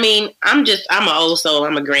me, I mean, I'm an old soul.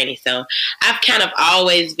 I'm a granny. So I've kind of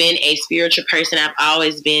always been a spiritual person. I've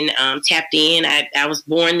always been tapped in. I was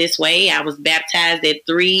born this way. I was baptized at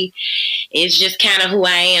 3. It's just kind of who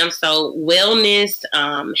I am. So wellness,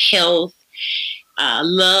 health,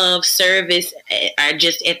 love, service are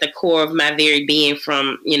just at the core of my very being,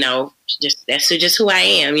 from, you know, that's just who I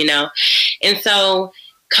am, you know. And so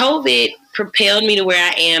COVID propelled me to where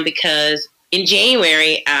I am, because in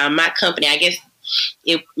January, my company, I guess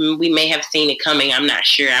we may have seen it coming. I'm not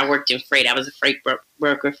sure. I worked in freight. I was a freight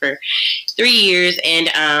broker for 3 years, and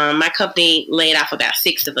my company laid off about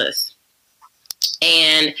 6 of us.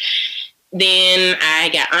 And then I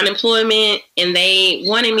got unemployment, and they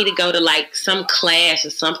wanted me to go to like some class or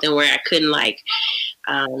something where I couldn't like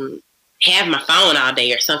have my phone all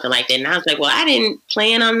day or something like that. And I was like, well, I didn't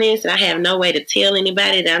plan on this, and I have no way to tell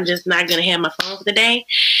anybody that I'm just not going to have my phone for the day.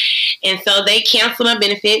 And so they canceled my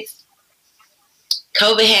benefits.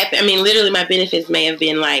 COVID happened. I mean, literally my benefits may have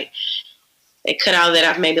been like, they cut all that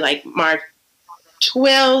off maybe like March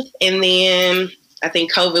 12th. And then I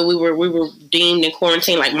think COVID, we were deemed in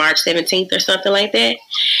quarantine like March 17th or something like that.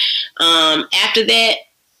 After that,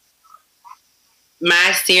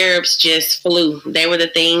 my syrups just flew. They were the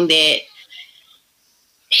thing that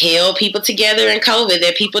held people together in COVID,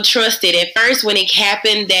 that people trusted. At first, when it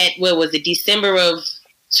happened, that, what was it, December of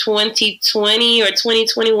 2020 or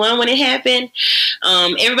 2021 when it happened,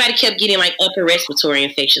 everybody kept getting like upper respiratory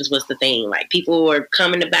infections was the thing. Like people were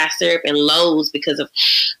coming to buy syrup in Lowe's because of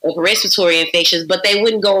upper respiratory infections, but they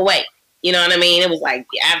wouldn't go away. You know what I mean? It was like,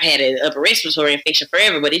 I've had an upper respiratory infection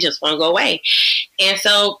forever, but it just won't go away. And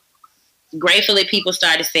so gratefully people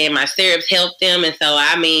started saying my syrups helped them. And so,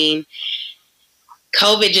 I mean,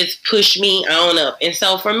 COVID just pushed me on up. And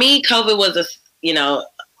so for me, COVID was a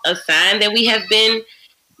sign that we have been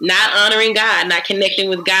not honoring God, not connecting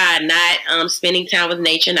with God, not spending time with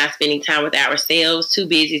nature, not spending time with ourselves, too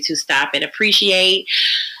busy to stop and appreciate,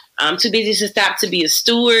 too busy to stop to be a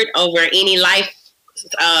steward over any life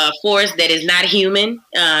force that is not human,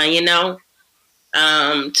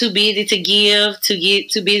 too busy to give, too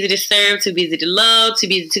busy to serve, too busy to love, too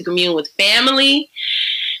busy to commune with family,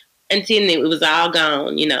 until it was all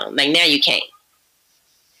gone, like now you can't,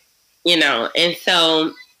 and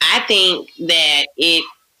so I think that it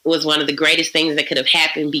was one of the greatest things that could have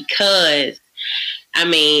happened because, I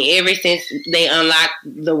mean, ever since they unlocked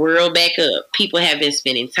the world back up, people have been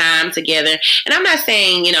spending time together. And I'm not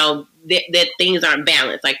saying, that things aren't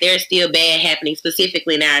balanced. Like, there's still bad happening,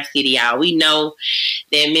 specifically in our city, y'all. We know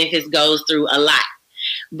that Memphis goes through a lot.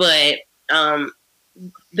 But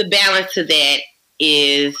the balance to that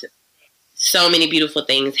is so many beautiful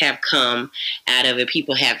things have come out of it.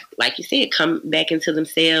 People have, like you said, come back into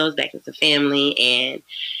themselves, back into family, and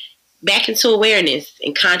back into awareness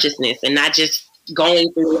and consciousness, and not just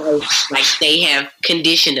going through life like they have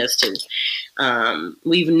conditioned us to.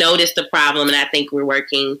 We've noticed the problem, and I think we're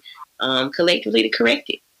working collectively to correct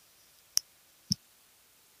it.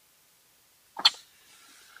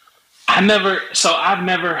 I've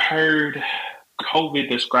never heard COVID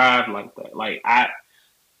described like that. Like,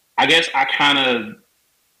 I guess I kind of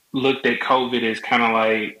looked at COVID as kind of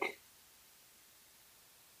like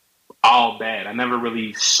all bad. I never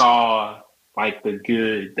really saw like the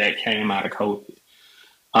good that came out of COVID.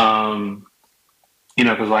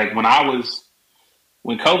 Because like when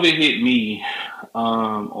COVID hit me,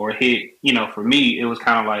 or hit, for me, it was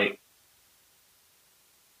kind of like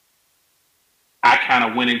I kind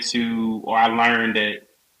of went into, or I learned that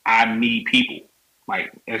I need people.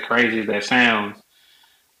 Like, as crazy as that sounds,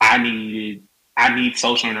 I need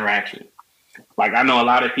social interaction. Like, I know a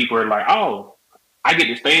lot of people are like, oh, I get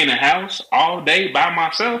to stay in the house all day by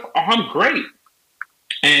myself. Oh, I'm great.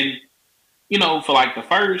 And, for like the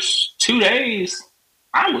first 2 days,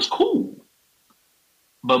 I was cool.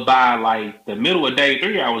 But by like the middle of day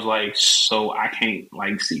 3, I was like, so I can't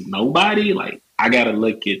like see nobody. Like, I got to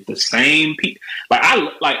look at the same people. I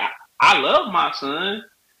love my son,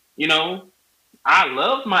 I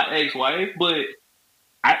love my ex-wife, but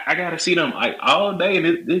I gotta see them like all day,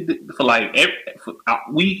 and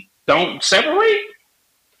we don't separate.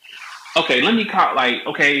 Okay, let me call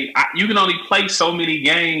you can only play so many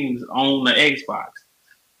games on the Xbox.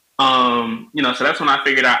 So that's when I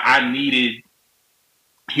figured out I needed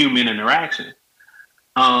human interaction.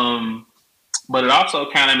 But it also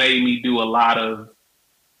kind of made me do a lot of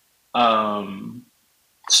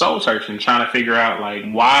soul searching, trying to figure out like,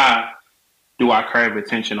 why do I crave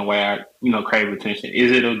attention the way I, crave attention?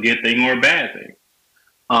 Is it a good thing or a bad thing?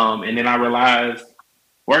 And then I realized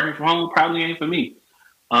working from home probably ain't for me.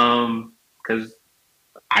 Because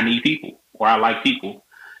I need people, or I like people.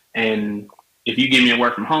 And if you give me a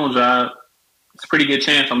work from home job, it's a pretty good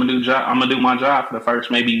chance I'm gonna do my job for the first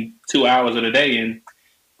maybe 2 hours of the day, and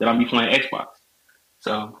then I'll be playing Xbox.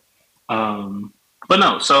 So,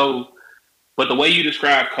 but the way you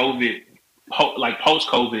describe COVID, like post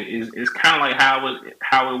COVID, is kind of like how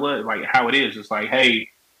it was, like how it is. It's like, hey,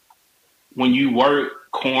 when you were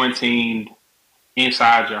quarantined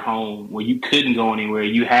inside your home, when you couldn't go anywhere,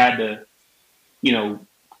 you had to,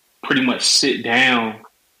 pretty much sit down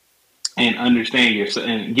and understand yourself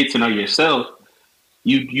and get to know yourself.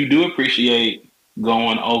 You do appreciate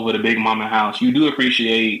going over to Big Mama house. You do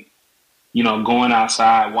appreciate, going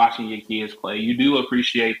outside, watching your kids play, you do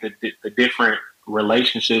appreciate the different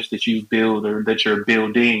relationships that you build or that you're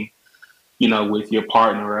building, with your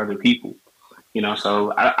partner or other people.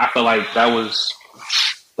 So I feel like that was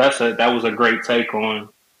a great take on,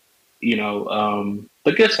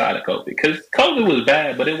 the good side of COVID, because COVID was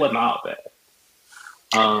bad, but it wasn't all bad.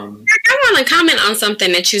 I want to comment on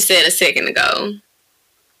something that you said a second ago.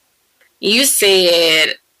 You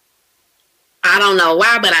said, I don't know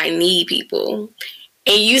why, but I need people.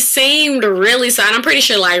 And you seemed really, so I'm pretty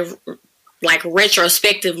sure like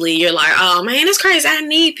retrospectively, you're like, oh man, it's crazy. I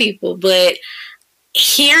need people. But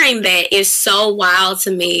hearing that is so wild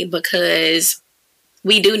to me, because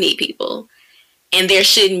we do need people. And there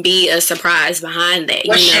shouldn't be a surprise behind that.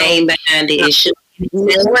 What shame behind it? It should be.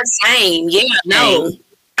 What shame? Yeah, no,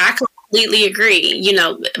 I completely agree.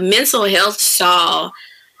 Mental health saw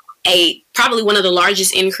probably one of the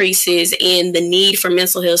largest increases in the need for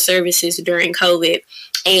mental health services during COVID.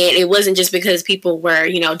 And it wasn't just because people were,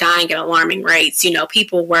 dying at alarming rates.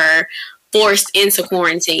 People were forced into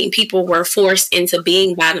quarantine. People were forced into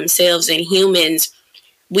being by themselves. And humans,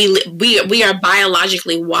 we are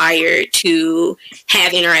biologically wired to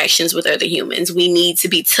have interactions with other humans. We need to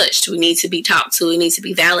be touched. We need to be talked to. We need to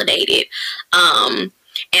be validated. And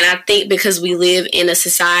I think because we live in a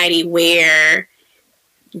society where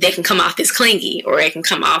they can come off as clingy, or it can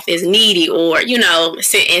come off as needy, or, and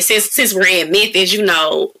since we're in Memphis,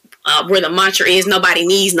 where the mantra is nobody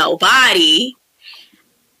needs nobody.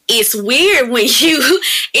 It's weird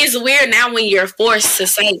it's weird now when you're forced to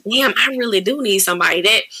say, damn, I really do need somebody.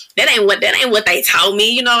 That ain't what they told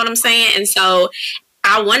me. You know what I'm saying? And so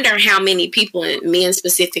I wonder how many people, men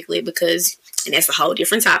specifically, because, and that's a whole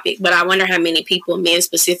different topic, but I wonder how many people, men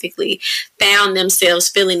specifically, found themselves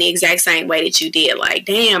feeling the exact same way that you did. Like,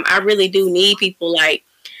 damn, I really do need people. Like,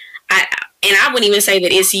 I wouldn't even say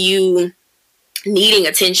that it's you needing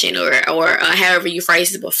attention or however you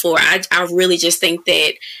phrased it before. I really just think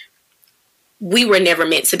that we were never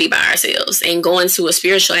meant to be by ourselves. And going to a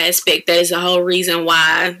spiritual aspect, that is the whole reason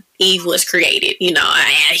why Eve was created.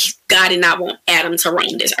 God did not want Adam to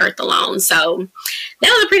roam this earth alone. So that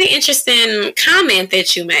was a pretty interesting comment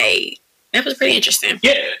that you made. That was pretty interesting.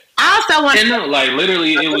 Yeah. I also want to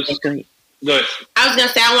literally it was good. I was gonna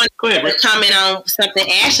say I want to comment on something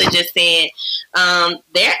Ashley just said.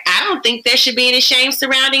 I don't think there should be any shame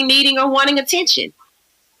surrounding needing or wanting attention.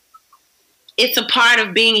 It's a part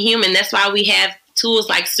of being human. That's why we have tools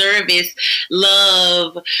like service,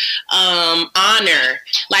 love, honor.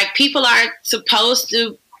 Like, people are supposed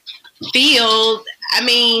to feel,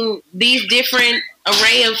 these different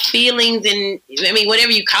array of feelings and,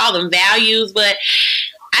 whatever you call them, values. But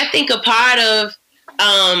I think a part of,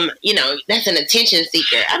 that's an attention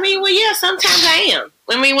seeker. Yeah, sometimes I am.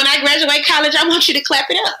 When I graduate college, I want you to clap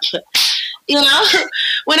it up.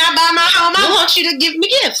 When I buy my home, I want you to give me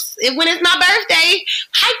gifts. When it's my birthday,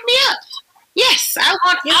 hype me up. Yes, I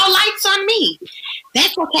want all lights on me.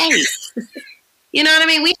 That's okay. You know what I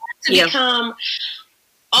mean? We have to become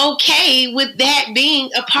okay with that being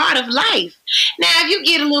a part of life. Now, if you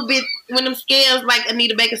get a little bit, when them scales, like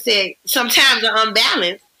Anita Baker said, sometimes are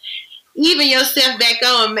unbalanced, even yourself back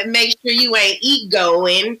on, make sure you ain't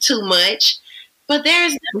egoing too much. But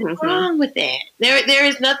there's nothing wrong with that. There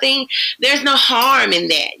is nothing, there's no harm in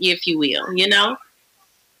that, if you will,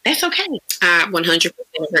 That's okay. I 100%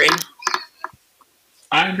 agree.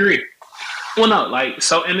 I agree. Well, no,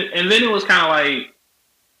 so, and then it was kind of like,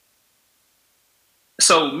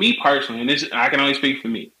 so me personally, and this, I can only speak for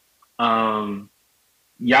me. Y'all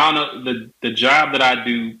know the job that I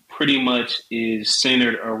do pretty much is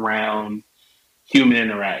centered around human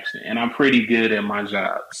interaction, and I'm pretty good at my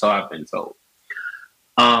job, so I've been told.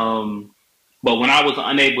 But when I was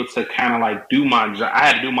unable to kind of do my job, I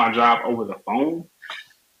had to do my job over the phone.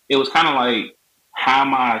 It was kind of like, how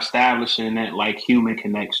am I establishing that human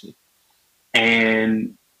connection?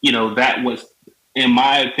 And, that was, in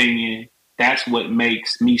my opinion, that's what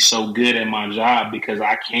makes me so good at my job, because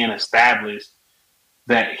I can establish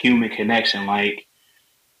that human connection. I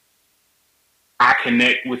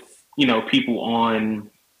connect with, people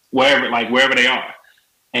on wherever they are.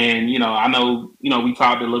 And, I know, we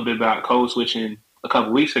talked a little bit about code switching a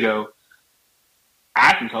couple weeks ago.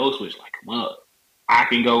 I can code switch like a mug. I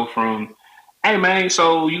can go from, hey, man,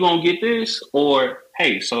 so you going to get this? Or,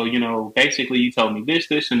 hey, so, basically you told me this,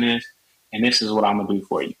 this, and this is what I'm going to do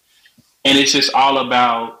for you. And it's just all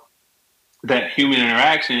about that human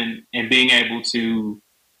interaction and being able to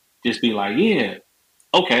just be like, yeah,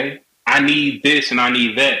 okay, I need this and I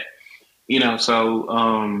need that. So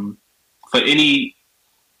for any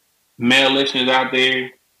male listeners out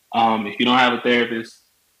there, if you don't have a therapist,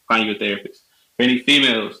 find you a therapist. For any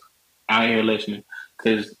females out here listening,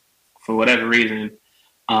 because for whatever reason,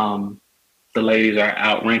 the ladies are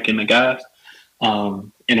outranking the guys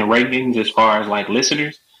in the rankings as far as like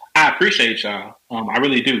listeners. I appreciate y'all. I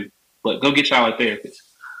really do. But go get y'all a therapist.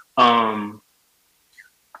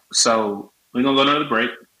 So we're gonna go to another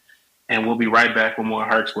break, and we'll be right back with more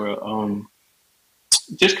Herc's World.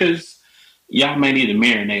 Just because y'all may need to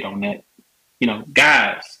marinate on that. You know,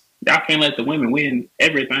 guys, y'all can't let the women win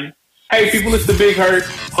everything. Hey people, it's the Big Herc,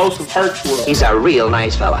 host of Herc's World. He's a real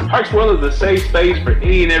nice fella. Herc's World is a safe space for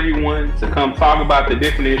any and everyone to come talk about the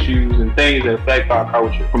different issues and things that affect our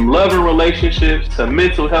culture. From love and relationships to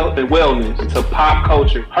mental health and wellness to pop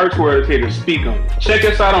culture, Herc's World is here to speak on it. Check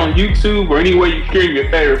us out on YouTube or anywhere you stream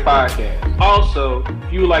your favorite podcast. Also,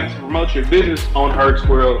 if you would like to promote your business on Herc's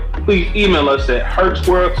World, please email us at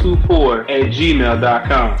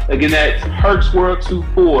hercsworld24@gmail.com. Again, that's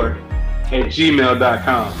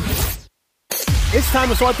hercsworld24@gmail.com. It's time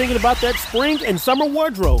to start thinking about that spring and summer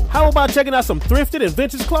wardrobe. How about checking out some thrifted and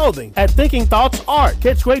vintage clothing at Thinking Thoughts Art?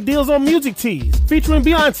 Catch great deals on music tees featuring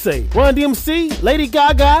Beyonce, Run DMC, Lady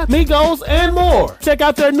Gaga, Migos, and more. Check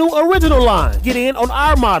out their new original line. Get in on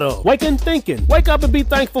our motto, Waken Thinking. Wake up and be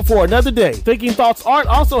thankful for another day. Thinking Thoughts Art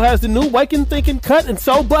also has the new Waken Thinking cut and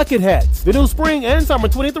sew bucket hats. The new spring and summer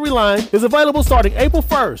 23 line is available starting April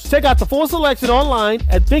 1st. Check out the full selection online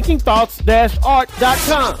at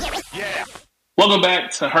thinkingthoughts-art.com. Yeah. Welcome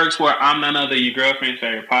back to Herc's World. I'm none other your girlfriend's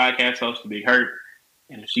favorite podcast host, Big Herc.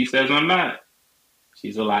 And if she says I'm not,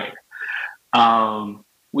 she's a liar.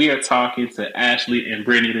 We are talking to Ashley and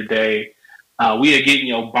Brittany today. We are getting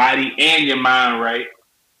your body and your mind right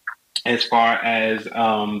as far as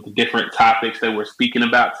the different topics that we're speaking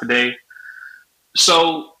about today.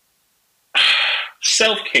 So,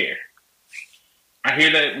 self-care. I hear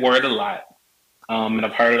that word a lot, and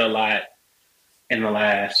I've heard it a lot in the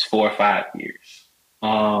last 4 or 5 years.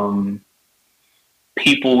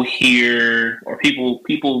 People hear, or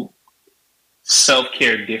people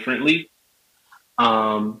self-care differently.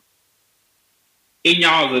 In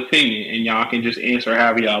y'all's opinion, and y'all can just answer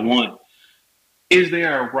however y'all want, is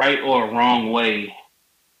there a right or a wrong way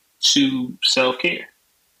to self-care?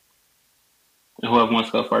 And whoever wants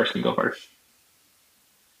to go first can go first.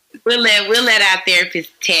 We'll let our therapist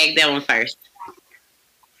tag that one first.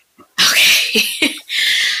 Okay.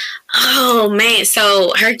 Oh man,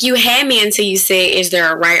 so Herc, you had me until you said, "Is there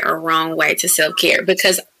a right or wrong way to self-care?"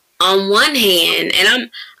 Because on one hand, and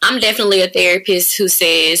I'm definitely a therapist who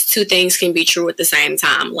says two things can be true at the same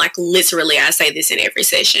time. Like literally, I say this in every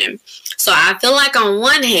session. So I feel like on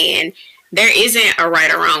one hand, there isn't a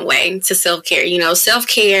right or wrong way to self-care. You know,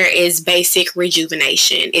 self-care is basic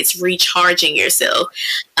rejuvenation. It's recharging yourself.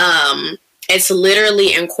 It's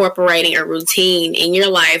literally incorporating a routine in your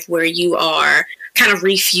life where you are kind of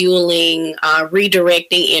refueling,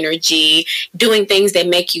 redirecting energy, doing things that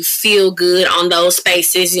make you feel good on those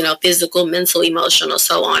spaces, you know, physical, mental, emotional,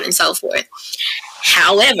 so on and so forth.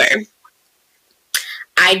 However,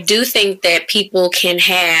 I do think that people can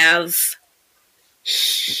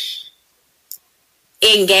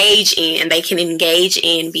engage in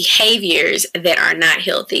behaviors that are not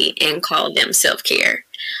healthy and call them self-care.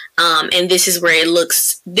 And this is where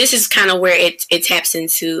this is kind of where it taps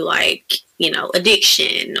into, like, you know,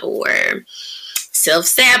 addiction or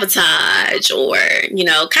self-sabotage or, you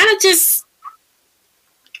know, kind of just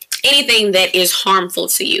anything that is harmful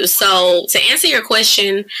to you. So to answer your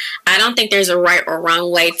question, I don't think there's a right or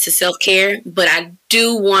wrong way to self-care, but I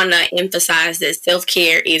do want to emphasize that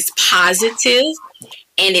self-care is positive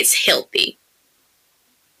and it's healthy.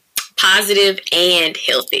 Positive and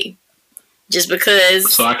healthy. Just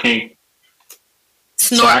because. So I can't.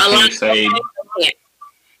 Say.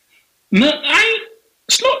 No, I ain't.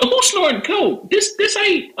 Who's snorting coke? This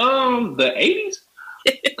ain't the 80s.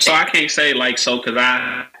 So I can't say like so because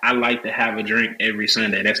I like to have a drink every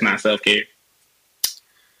Sunday. That's not self-care.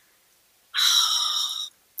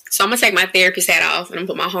 So I'm gonna take my therapist hat off and I'm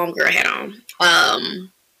gonna put my homegirl hat on.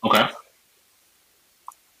 Okay.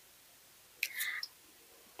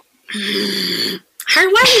 Her,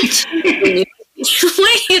 why are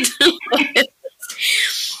you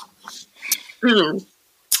doing?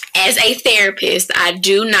 As a therapist, I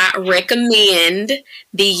do not recommend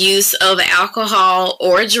the use of alcohol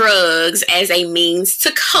or drugs as a means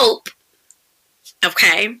to cope.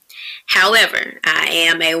 Okay. However, I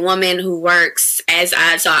am a woman who works, as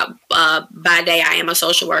I talk by day, I am a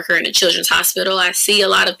social worker in a children's hospital. I see a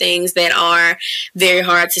lot of things that are very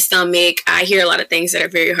hard to stomach. I hear a lot of things that are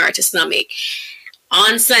very hard to stomach.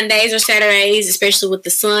 On Sundays or Saturdays, especially with the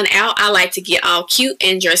sun out, I like to get all cute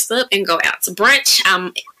and dressed up and go out to brunch.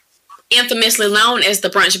 I'm infamously known as the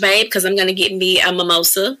brunch babe, because I'm going to get me a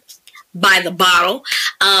mimosa by the bottle.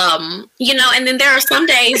 You know, and then there are some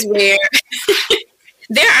days where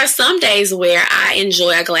I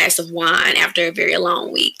enjoy a glass of wine after a very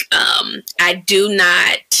long week. I do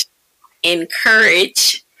not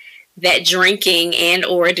encourage that drinking and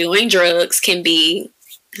or doing drugs can be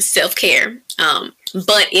self-care.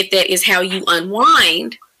 But if that is how you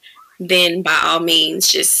unwind, then by all means,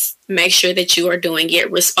 just make sure that you are doing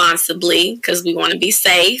it responsibly, because we want to be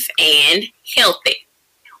safe and healthy.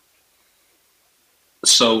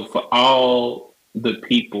 So for all the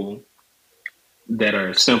people that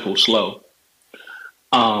are simple slow,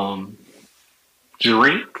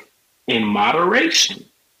 drink in moderation.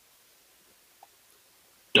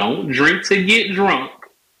 Don't drink to get drunk.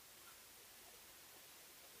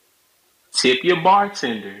 Tip your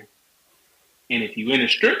bartender. And if you're in a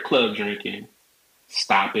strip club drinking,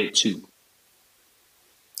 stop at 2.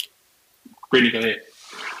 Brittany, go ahead.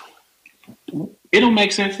 It'll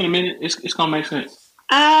make sense in a minute. It's going to make sense.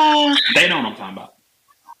 They know what I'm talking about.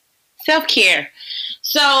 Self-care.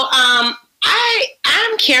 So I'm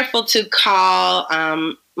careful to call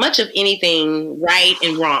much of anything right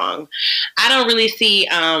and wrong. I don't really see,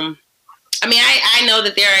 I know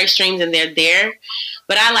that there are extremes and they're there,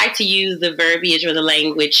 but I like to use the verbiage or the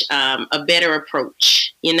language, a better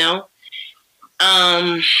approach, you know?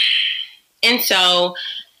 And so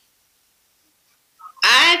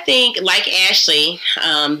I think, like Ashley,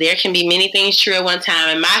 there can be many things true at one time.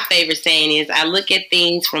 And my favorite saying is, I look at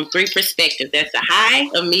things from 3 perspectives. That's a high,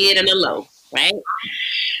 a mid, and a low, right?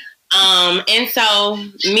 And so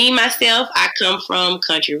me, myself, I come from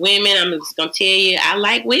country women. I'm just going to tell you, I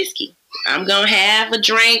like whiskey. I'm going to have a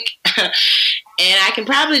drink. And I can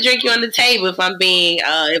probably drink you on the table if I'm being,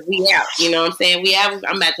 if we out, you know what I'm saying?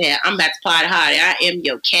 I'm about to party hard. I am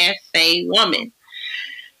your cafe woman,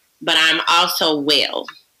 but I'm also well.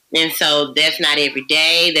 And so that's not every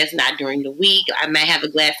day. That's not during the week. I might have a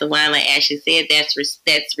glass of wine, like Ashley said. That's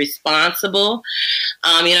responsible.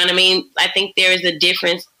 You know what I mean? I think there is a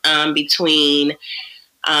difference between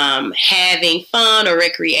having fun or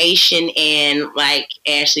recreation and, like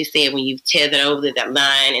Ashley said, when you've tethered over that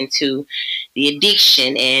line into the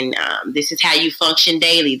addiction, and this is how you function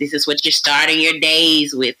daily. This is what you're starting your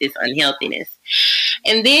days with, this unhealthiness.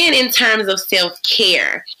 And then in terms of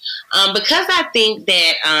self-care, because I think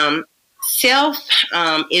that self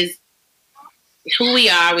is who we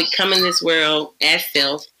are. We come in this world as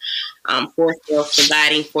self, for self,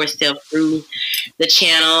 providing for self through the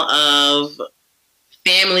channel of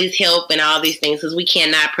families, help, and all these things, because we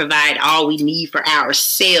cannot provide all we need for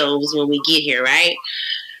ourselves when we get here, right?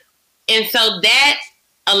 And so that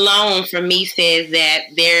alone for me says that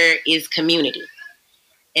there is community.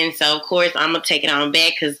 And so, of course, I'm going to take it on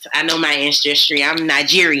back because I know my ancestry. I'm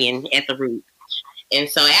Nigerian at the root. And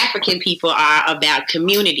so African people are about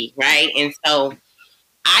community, right? And so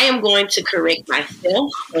I am going to correct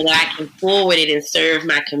myself so that I can forward it and serve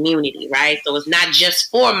my community, right? So it's not just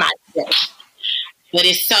for myself, but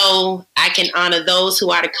it's so I can honor those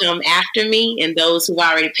who are to come after me and those who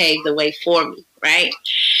already paved the way for me, right?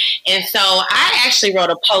 And so I actually wrote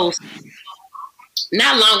a post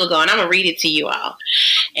not long ago, and I'm going to read it to you all.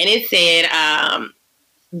 And it said,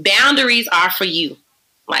 boundaries are for you.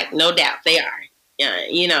 Like, no doubt, they are.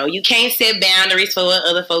 You know, you can't set boundaries for what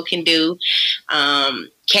other folk can do,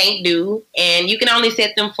 can't do, and you can only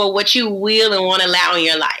set them for what you will and want to allow in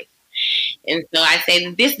your life. And so I say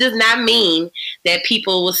that this does not mean that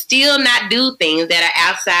people will still not do things that are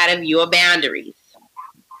outside of your boundaries.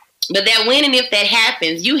 But that when and if that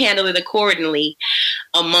happens, you handle it accordingly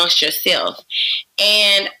amongst yourself.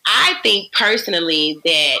 And I think personally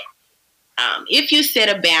that if you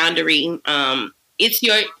set a boundary, it's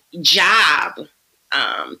your job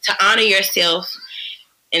to honor yourself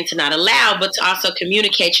and to not allow, but to also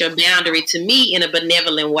communicate your boundary to me in a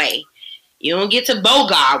benevolent way. You don't get to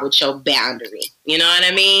bogart with your boundary. You know what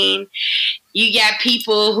I mean? You got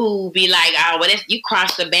people who be like, oh, well, you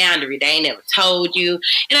crossed the boundary. They ain't never told you. You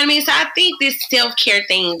know what I mean? So I think this self-care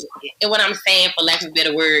thing, and what I'm saying, for lack of a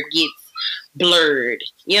better word, gets blurred.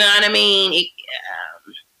 You know what I mean?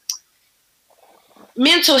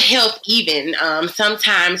 Mental health even,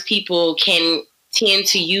 sometimes people can tend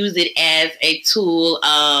to use it as a tool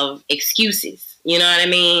of excuses. You know what I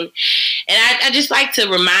mean? And I just like to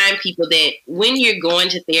remind people that when you're going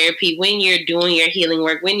to therapy, when you're doing your healing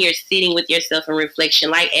work, when you're sitting with yourself in reflection,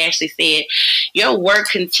 like Ashley said, your work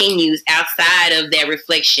continues outside of that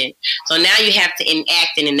reflection. So now you have to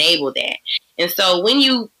enact and enable that. And so when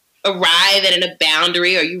you arrive at a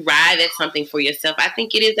boundary or you arrive at something for yourself, I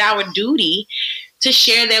think it is our duty to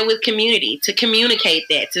share that with community, to communicate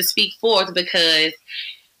that, to speak forth, because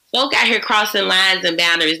folk out here crossing lines and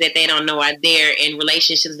boundaries that they don't know are there, and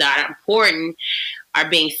relationships that are important are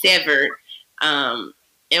being severed. And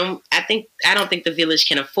I don't think the village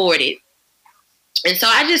can afford it. And so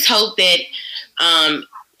I just hope that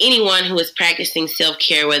anyone who is practicing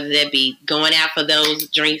self-care, whether that be going out for those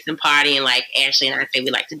drinks and partying, like Ashley and I say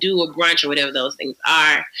we like to do, or brunch, or whatever those things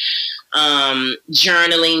are,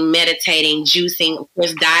 journaling, meditating, juicing. Of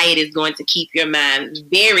course, diet is going to keep your mind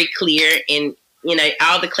very clear and,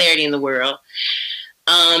 all the clarity in the world.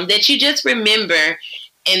 That you just remember,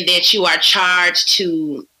 and that you are charged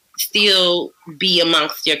to still be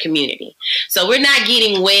amongst your community. So we're not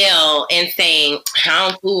getting well and saying, I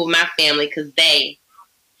don't fool with my family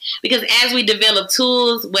because as we develop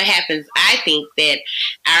tools, what happens, I think, that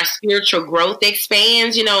our spiritual growth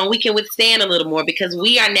expands, and we can withstand a little more because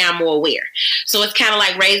we are now more aware. So it's kind of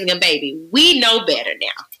like raising a baby. We know better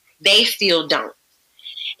now. They still don't.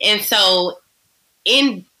 And so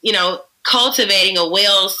in, cultivating a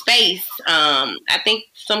well space, I think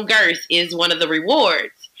some girth is one of the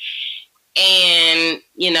rewards. And,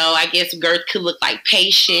 I guess girth could look like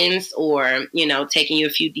patience, or, taking you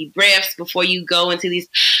a few deep breaths before you go into these.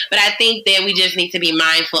 But I think that we just need to be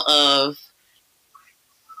mindful of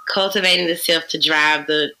cultivating the self to drive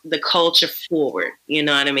the culture forward. You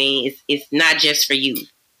know what I mean? It's not just for you.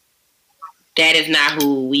 That is not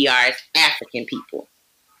who we are as African people.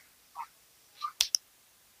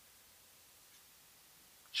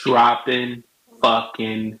 Dropping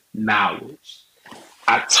fucking knowledge.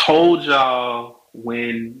 I told y'all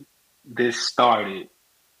when this started,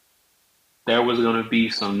 there was going to be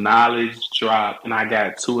some knowledge drop, and I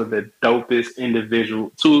got two of the dopest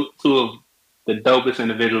individuals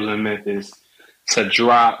in Memphis to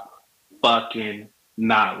drop fucking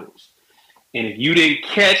knowledge. And if you didn't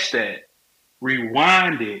catch that,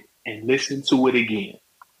 rewind it and listen to it again.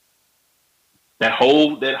 That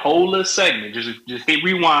whole little segment, just hit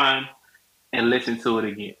rewind and listen to it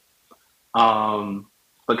again.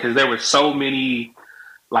 Because there were so many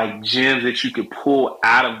like gems that you could pull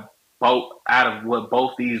out of what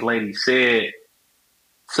both these ladies said,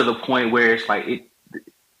 to the point where it's like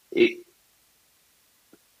if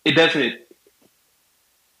it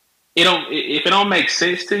don't make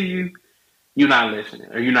sense to you, you're not listening,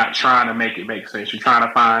 or you're not trying to make it make sense. You're trying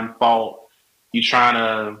to find fault. You're trying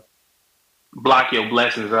to block your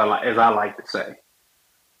blessings, as I like to say.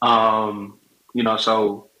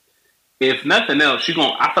 So if nothing else,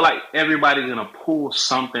 I feel like everybody's gonna pull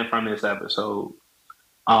something from this episode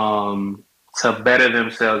to better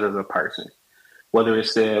themselves as a person. Whether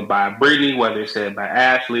it's said by Brittany, whether it's said by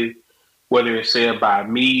Ashley, whether it's said by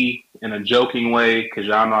me in a joking way, because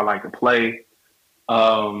y'all know I like to play,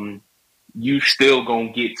 you still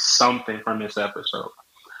gonna get something from this episode.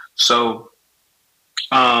 So,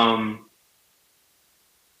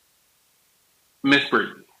 Miss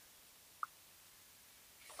Brittany,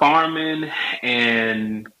 farming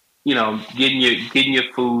and getting your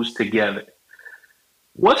foods together,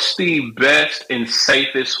 what's the best and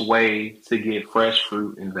safest way to get fresh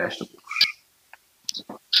fruit and vegetables?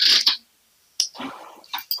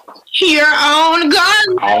 Your own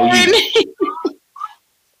garden.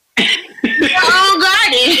 Your own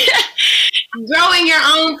garden. Growing your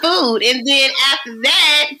own food. And then after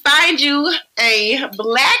that, find you a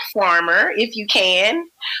black farmer if you can,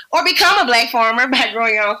 or become a black farmer by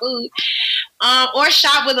growing your own food, or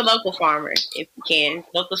shop with a local farmer if you can,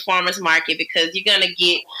 local farmers market, because you're going to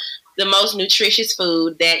get the most nutritious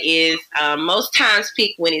food that is most times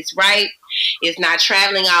picked when it's ripe. It's not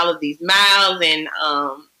traveling all of these miles and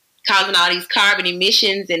causing all these carbon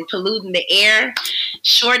emissions and polluting the air.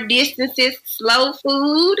 Short distances, slow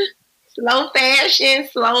food, slow fashion,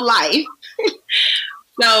 slow life.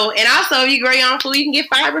 So, and also if you grow your own food, you can get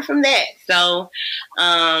fiber from that. So,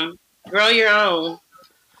 grow your own,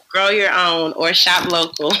 or shop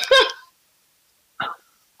local.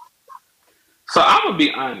 So I'm gonna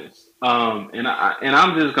be honest, and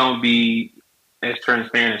I'm just gonna be as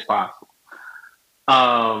transparent as possible.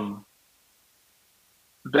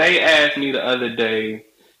 They asked me the other day,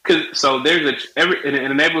 so there's in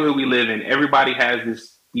the neighborhood we live in, everybody has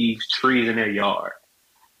these trees in their yard,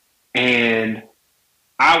 and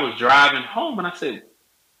I was driving home and I said,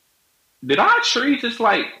 "Did our tree just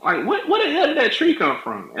like what the hell did that tree come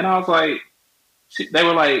from?" And I was like, they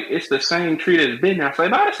were like, "It's the same tree that's been there." I was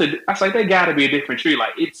like, "No, I was like, that got to be a different tree.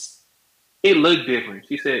 Like it looked different."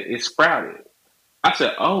 She said, "It sprouted." I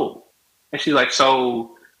said, "Oh," and she's like,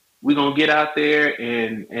 "So we're gonna get out there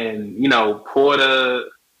and pour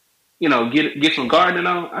get some gardening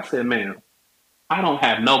on." I said, "Man, I don't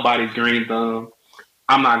have nobody's green thumb.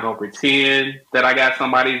 I'm not gonna pretend that I got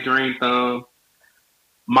somebody's green thumb.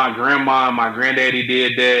 My grandma and my granddaddy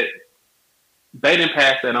did that. They didn't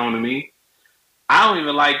pass that on to me. I don't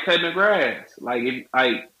even like cutting the grass.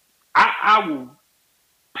 I will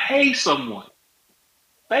pay someone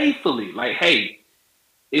faithfully. Like, hey,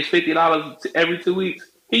 it's $50 every 2 weeks.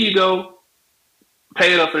 Here you go.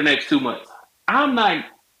 Pay it up for the next 2 months. I'm not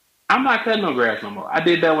cutting no grass no more. I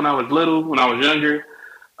did that when I was little, when I was younger.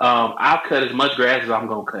 I'll cut as much grass as I'm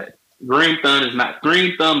gonna cut. Green thumb is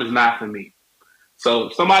not for me. So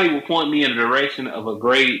if somebody will point me in the direction of a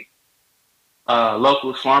great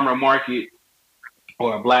local farmer market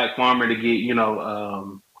or a black farmer to get,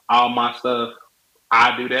 all my stuff,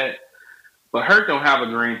 I do that. But Herc don't have a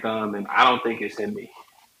green thumb, and I don't think it's in me.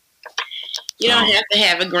 You don't have to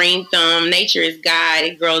have a green thumb. Nature is God.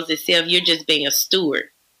 It grows itself. You're just being a steward.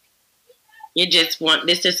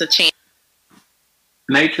 This is a chance.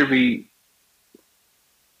 Nature be.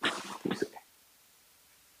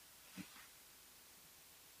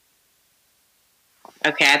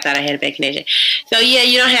 Okay, I thought I had a bad connection. So yeah,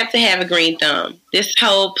 you don't have to have a green thumb. This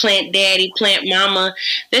whole plant daddy, plant mama,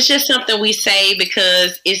 that's just something we say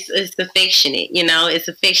because it's affectionate, it's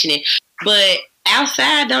affectionate. But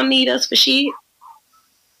outside don't need us for shit.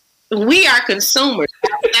 We are consumers.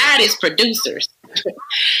 Outside is producers.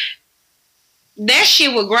 That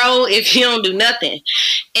shit will grow if you don't do nothing.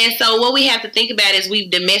 And so what we have to think about is we've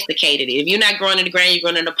domesticated it. If you're not growing in the ground, you're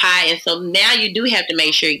growing in the pie. And so now you do have to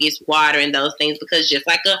make sure it gets water and those things, because just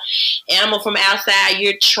like an animal from outside,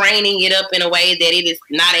 you're training it up in a way that it is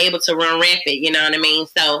not able to run rampant. You know what I mean?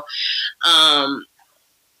 So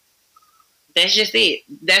that's just it.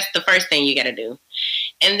 That's the first thing you got to do.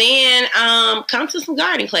 And then come to some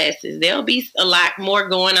gardening classes. There'll be a lot more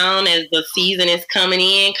going on as the season is coming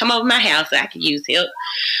in. Come over my house. I could use help.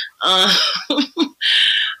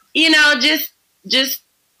 Just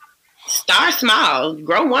start small.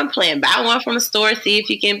 Grow one plant. Buy one from the store. See if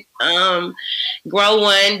you can grow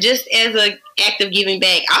one just as an act of giving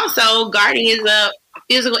back. Also, gardening is a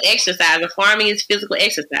physical exercise. Farming is physical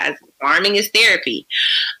exercise. Farming is therapy.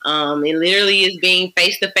 It literally is being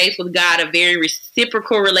face to face with God, a very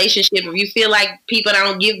reciprocal relationship. If you feel like people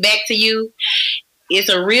don't give back to you, it's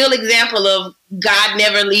a real example of God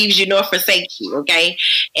never leaves you nor forsakes you, okay?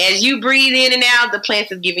 As you breathe in and out, the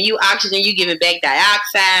plants is giving you oxygen, you giving back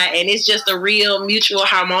dioxide, and it's just a real mutual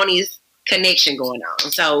harmonious connection going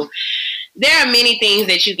on. So there are many things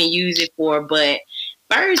that you can use it for, but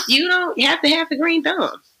first, you don't have to have the green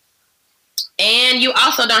thumb. And you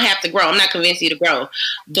also don't have to grow. I'm not convincing you to grow,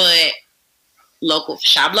 but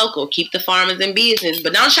shop local, keep the farmers in business,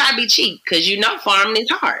 but don't try to be cheap, because farming is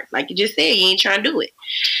hard. Like you just said, you ain't trying to do it.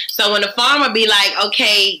 So when the farmer be like,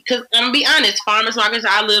 okay, because I'm going to be honest, farmers markets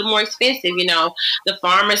are a little more expensive, the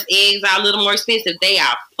farmers' eggs are a little more expensive. They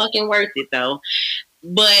are fucking worth it though.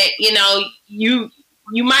 But, you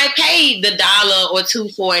might pay the $1 or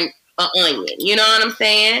 $2 for an onion. You know what I'm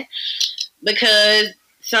saying? Because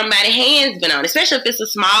somebody's hands been on, especially if it's a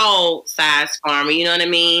small size farmer. You know what I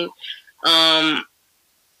mean?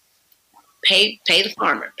 Pay the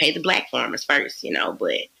farmer, pay the black farmers first.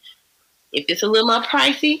 But if it's a little more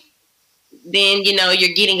pricey, then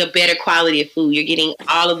you're getting a better quality of food. You're getting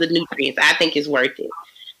all of the nutrients. I think it's worth it.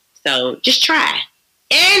 So just try.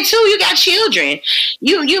 And two, you got children.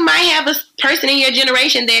 You might have a person in your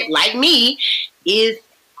generation that, like me, is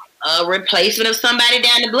a replacement of somebody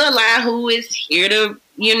down the bloodline who is here to,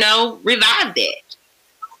 revive that.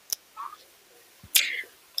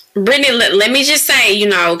 Brittany, let me just say,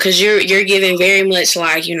 because you're giving very much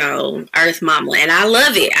like, Earth Mama, and I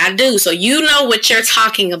love it. I do. So you know what you're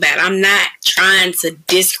talking about. I'm not trying to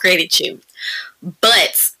discredit you.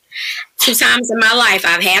 But 2 times in my life,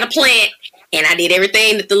 I've had a plant, and I did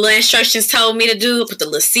everything that the little instructions told me to do. I put the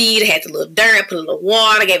little seed, had the little dirt, put a little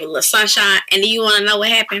water, gave it a little sunshine. And do you want to know what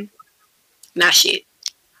happened? Not shit.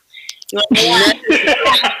 You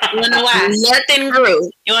want to know why? Nothing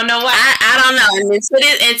grew. You want to know why? I don't know. And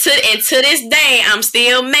to this day, I'm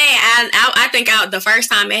still mad. I think the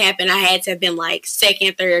first time it happened, I had to have been like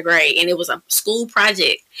 2nd, 3rd grade. And it was a school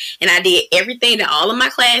project. And I did everything that all of my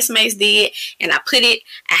classmates did. And I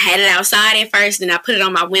had it outside at first. And I put it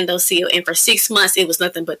on my windowsill. And for 6 months, it was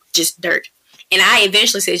nothing but just dirt. And I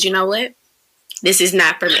eventually said, you know what? This is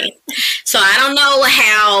not for me. So I don't know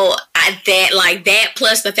how that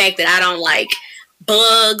plus the fact that I don't like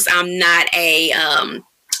bugs. I'm not a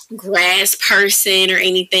grass person or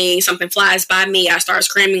anything. Something flies by me, I start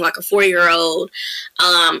screaming like a 4-year-old.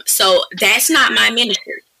 So that's not my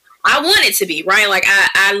ministry. I want it to be, right? Like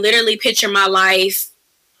I literally picture my life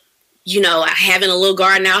having a little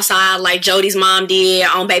garden outside like Jody's mom did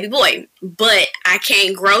on Baby Boy. But I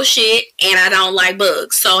can't grow shit and I don't like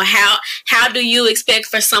bugs. So how do you expect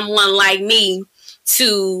for someone like me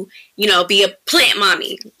to, be a plant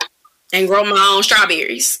mommy and grow my own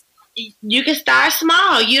strawberries? You can start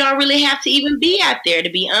small. You don't really have to even be out there, to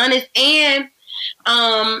be honest. And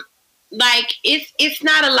it's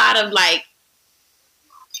not a lot of like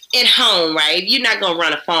at home, right? You're not gonna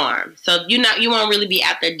run a farm, so you won't really be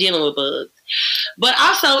out there dealing with bugs. But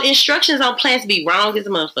also, instructions on plants be wrong as a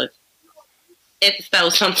motherfucker at the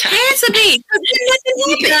store sometimes. Has to be.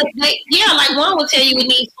 Like one will tell you it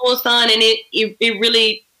needs full sun, and it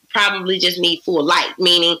really probably just need full light,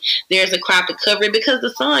 meaning there's a crop to cover it because the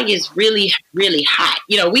sun is really, really hot.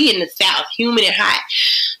 We in the South, humid and hot.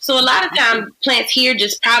 So a lot of times plants here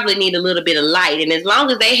just probably need a little bit of light. And as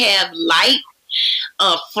long as they have light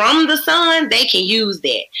from the sun, they can use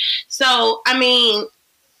that. So, I mean,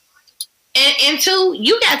 and two,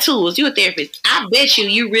 you got tools. You're a therapist. I bet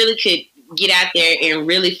you really could get out there and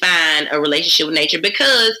really find a relationship with nature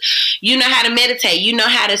because you know how to meditate. You know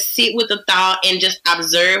how to sit with a thought and just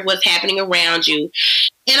observe what's happening around you.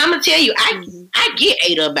 And I'm going to tell you, I get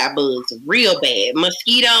ate up by bugs real bad.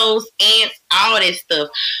 Mosquitoes, ants, all that stuff.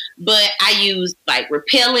 But I use like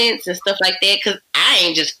repellents and stuff like that because I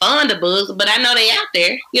ain't just fond of bugs, but I know they out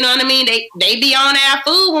there. You know what I mean? They be on our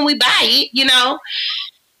food when we buy it,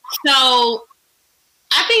 So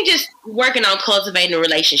I think just working on cultivating a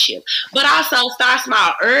relationship, but also start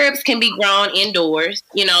small. Herbs can be grown indoors,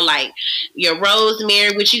 like your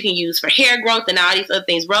rosemary, which you can use for hair growth and all these other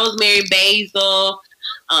things. Rosemary, basil,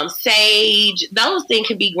 sage, those things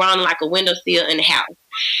can be grown like a windowsill in the house.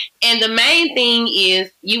 And the main thing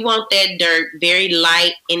is you want that dirt very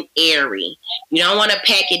light and airy. You don't want to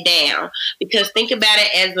pack it down because think about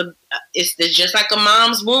it as it's just like a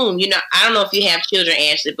mom's womb. I don't know if you have children,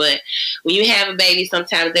 Ashley, but when you have a baby,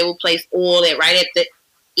 sometimes they will place oil right at the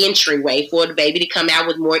entryway for the baby to come out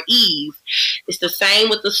with more ease. It's the same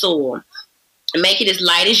with the soil. Make it as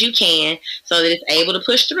light as you can so that it's able to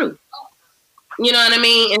push through. You know what I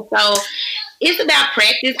mean? And so it's about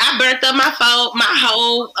practice. I burnt up my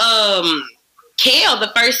whole kale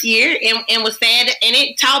the first year and was sad, and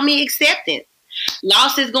it taught me acceptance.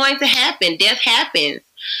 Loss is going to happen. Death happens.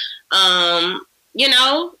 And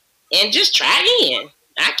just try again.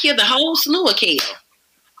 I killed a whole slew of kale.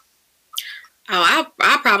 Oh,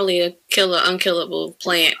 I probably kill an unkillable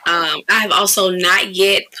plant. I have also not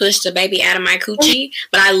yet pushed a baby out of my coochie,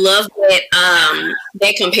 but I love that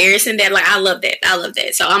that comparison. That I love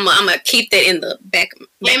that. So I'm gonna keep that in the back.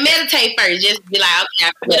 And meditate first. Just be like, okay,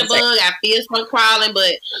 I feel a bug, I feel something crawling,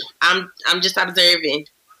 but I'm just observing.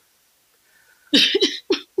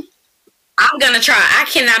 I'm gonna try. I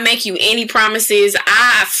cannot make you any promises.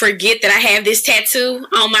 I forget that I have this tattoo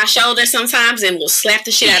on my shoulder sometimes and will slap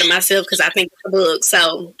the shit out of myself because I think it's a bug.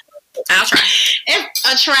 So I'll try. It's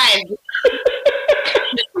a try.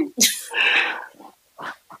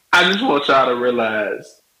 I just want y'all to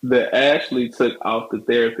realize that Ashley took off the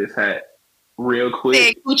therapist hat real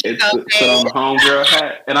quick and put on the homegirl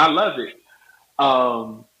hat, and I love it.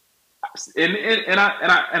 And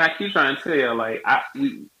I keep trying to tell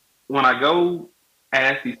you, when I go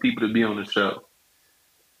ask these people to be on the show,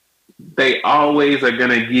 they always are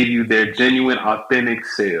going to give you their genuine, authentic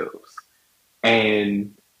selves.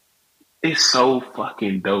 And it's so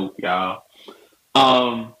fucking dope, y'all.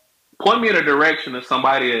 Point me in a direction of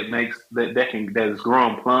somebody that is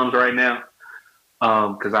growing plums right now.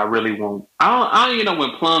 Because I really won't. I don't even know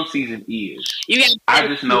when plum season is. I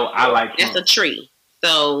just know I like plums. It's a tree.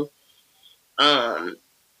 So,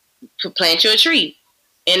 plant you a tree.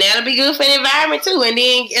 And that'll be good for the environment too. And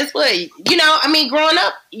then guess what? Growing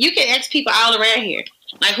up, you can ask people all around here,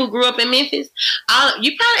 like who grew up in Memphis.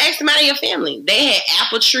 You probably asked them out of your family. They had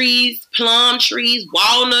apple trees, plum trees,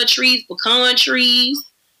 walnut trees, pecan trees.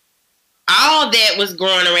 All that was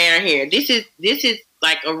growing around here. This is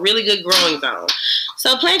like a really good growing zone.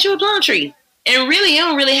 So plant you a plum tree. And really, you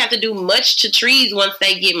don't really have to do much to trees once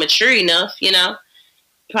they get mature enough,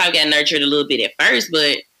 Probably got nurtured a little bit at first,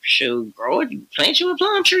 but shoot, plant you a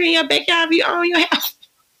plum tree in your backyard if you own your house.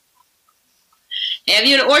 Have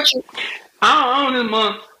you an orchard? I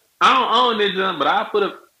don't own this junk, but I'm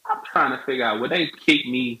trying to figure out, would they kick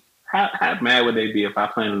me? How mad would they be if I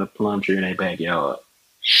planted a plum tree in their backyard?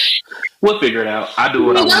 We'll figure it out. I do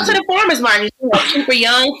what I want. Go to the farmer's market. Super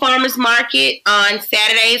Young Farmer's Market on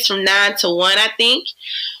Saturdays from 9 to 1, I think.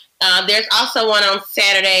 There's also one on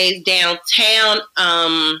Saturdays downtown.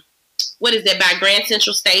 What is that, by Grand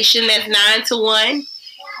Central Station? That's 9 to 1.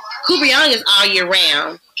 Cooper Young is all year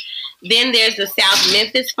round. Then there's the South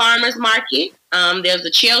Memphis Farmers Market. There's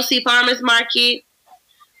the Chelsea Farmers Market.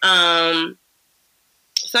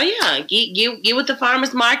 So yeah, get with the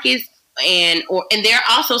farmers markets, and there are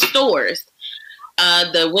also stores.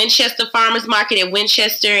 The Winchester Farmers Market at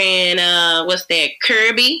Winchester and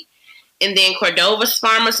Kirby, and then Cordova's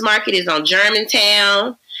Farmers Market is on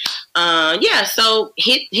Germantown. So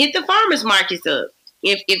hit the farmers markets up.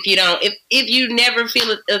 If you never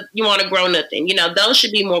feel you want to grow nothing, those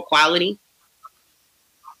should be more quality.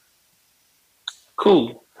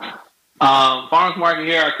 Cool. Farmers market,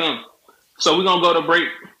 here I come. So we're gonna go to break.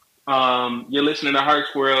 You're listening to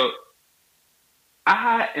Herc's World.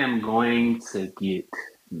 I am going to get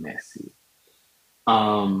messy.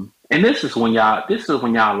 And this is when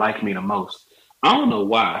y'all like me the most. I don't know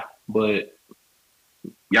why, but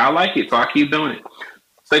y'all like it, so I keep doing it.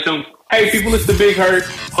 Stay tuned. Hey people, it's the Big Herc,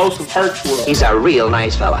 host of Herc's World. He's a real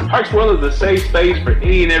nice fella. Herc's World is a safe space for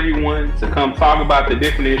any and everyone to come talk about the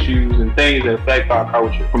different issues and things that affect our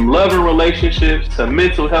culture. From love and relationships to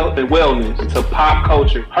mental health and wellness to pop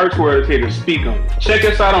culture, Herc's World is here to speak on it. Check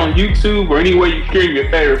us out on YouTube or anywhere you stream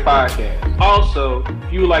your favorite podcast. Also,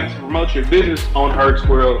 if you would like to promote your business on Herc's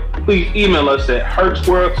World, please email us at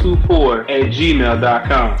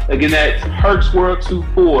hercsworld24@gmail.com. Again, that's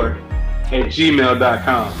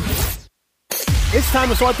hercsworld24@gmail.com. It's time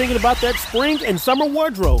to start thinking about that spring and summer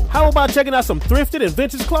wardrobe. How about checking out some thrifted and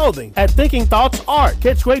vintage clothing at Thinking Thoughts Art?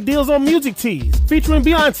 Catch great deals on music tees featuring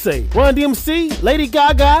Beyonce, Run DMC, Lady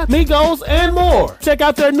Gaga, Migos, and more. Check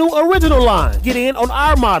out their new original line. Get in on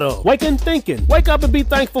our motto, Wakin' Thinking. Wake up and be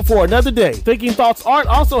thankful for another day. Thinking Thoughts Art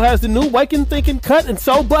also has the new Wakin' Thinking cut and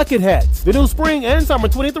sew bucket hats. The new spring and summer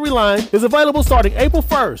 23 line is available starting April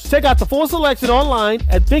 1st. Check out the full selection online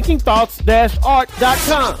at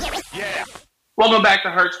thinkingthoughts-art.com. Yeah. Welcome back to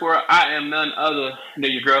Herc's World. I am none other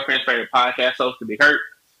than your girlfriend's favorite podcast host, The Big Herc.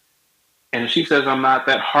 And if she says I'm not,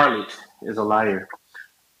 that harlot is a liar.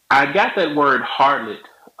 I got that word harlot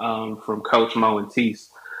from Coach Mo and Tease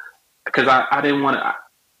because I didn't want to.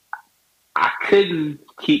 I couldn't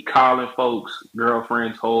keep calling folks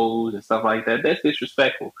girlfriends, hoes, and stuff like that. That's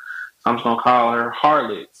disrespectful. So I'm just gonna call her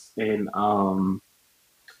harlots. And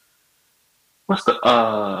what's the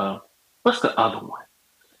other one?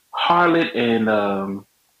 Harlot and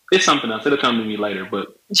it's something else. It'll come to me later,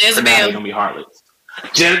 but Jezebel. It's gonna be harlots.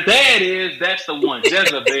 There it is. That's the one.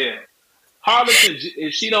 Jezebel. Harlot.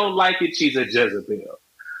 If she don't like it, she's a Jezebel.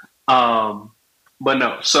 But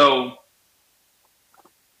no. So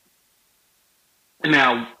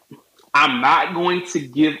now I'm not going to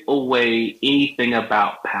give away anything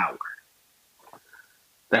about power.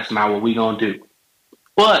 That's not what we're gonna do.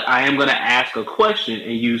 But I am gonna ask a question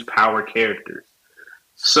and use power characters.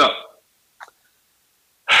 So,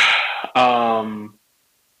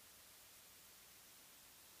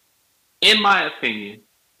 in my opinion,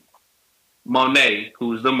 Monet,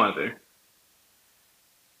 who's the mother,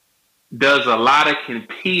 does a lot of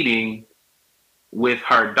competing with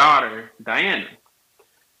her daughter, Diana.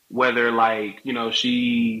 Whether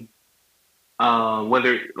she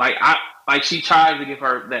tries to give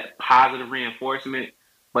her that positive reinforcement,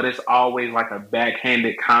 but it's always like a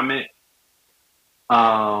backhanded comment.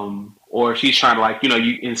 Or she's trying to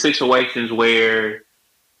you in situations where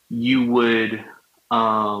you would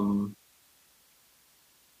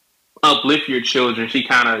uplift your children, she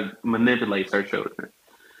kind of manipulates her children.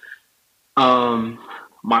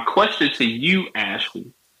 My question to you,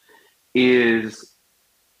 Ashley, is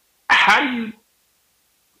how do you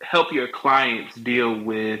help your clients deal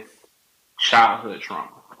with childhood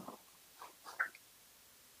trauma?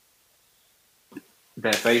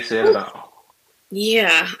 That face said it all.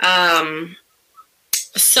 Yeah.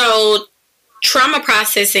 So trauma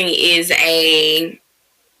processing is a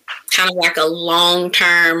kind of like a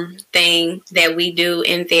long-term thing that we do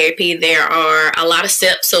in therapy. There are a lot of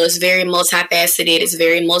steps, so it's very multifaceted. It's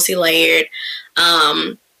very multi-layered.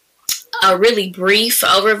 A really brief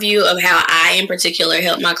overview of how I, in particular,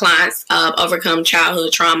 help my clients overcome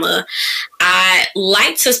childhood trauma. I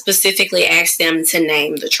like to specifically ask them to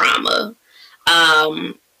name the trauma.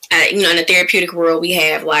 In the therapeutic world, we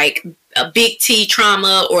have like a big T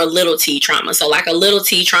trauma or a little T trauma. So like a little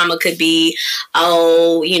T trauma could be,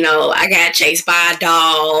 I got chased by a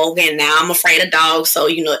dog and now I'm afraid of dogs. So,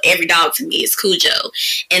 every dog to me is Cujo.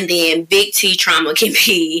 And then big T trauma can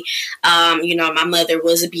be, my mother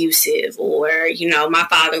was abusive, or, my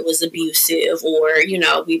father was abusive, or,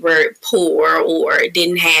 we were poor or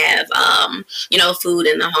didn't have, food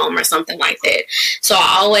in the home or something like that. So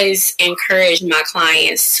I always encourage my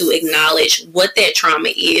clients to acknowledge what that trauma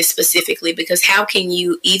is specifically, because how can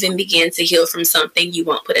you even begin to heal from something you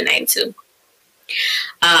won't put a name to?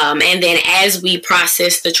 And then as we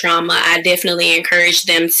process the trauma, I definitely encourage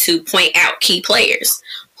them to point out key players.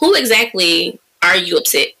 Who exactly are you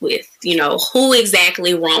upset with? You know, who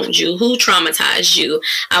exactly wronged you? Who traumatized you?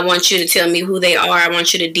 I want you to tell me who they are. I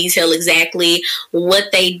want you to detail exactly what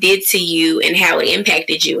they did to you and how it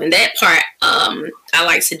impacted you. And that part, I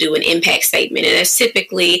like to do an impact statement. And that's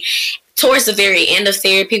typically towards the very end of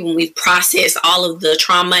therapy when we've processed all of the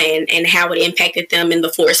trauma and how it impacted them in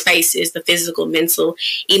the 4 spaces, the physical, mental,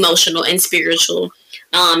 emotional, and spiritual.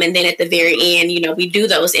 And then at the very end, you know, we do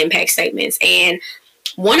those impact statements. And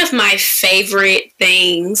one of my favorite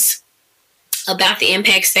things about the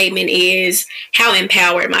impact statement is how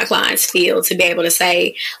empowered my clients feel to be able to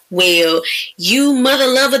say, well, you mother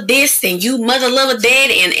lover this and you mother lover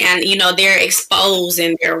that, and you know, they're exposed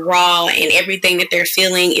and they're raw and everything that they're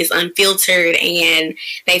feeling is unfiltered, and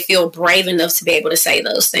they feel brave enough to be able to say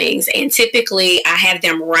those things. And typically I have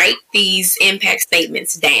them write these impact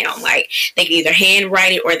statements down. Like, they can either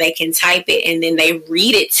handwrite it or they can type it, and then they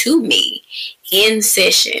read it to me in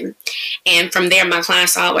session. And from there, my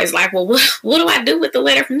clients are always like, well, what do I do with the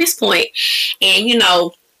letter from this point? And, you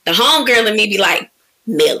know, the homegirl in me be like,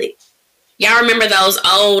 mail it. Y'all remember those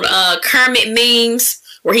old Kermit memes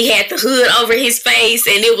where he had the hood over his face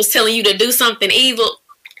and it was telling you to do something evil?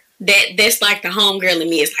 That's like the homegirl in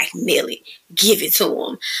me is like, mail it, give it to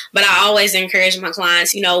them. But I always encourage my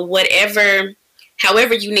clients, you know,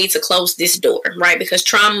 however you need to close this door, right? Because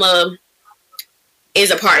trauma is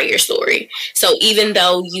a part of your story. So even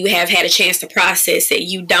though you have had a chance to process it,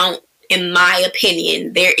 you don't, in my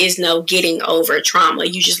opinion, there is no getting over trauma.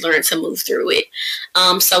 You just learn to move through it.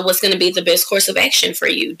 So what's going to be the best course of action for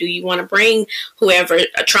you? Do you want to bring whoever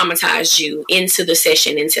traumatized you into the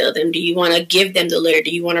session and tell them? Do you want to give them the letter?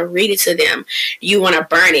 Do you want to read it to them? Do you want to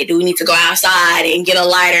burn it? Do we need to go outside and get a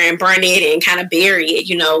lighter and burn it and kind of bury it?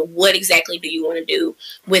 You know, what exactly do you want to do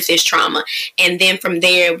with this trauma? And then from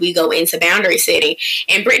there, we go into boundary setting.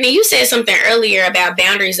 And Brittany, you said something earlier about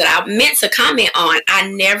boundaries that I meant to comment on. I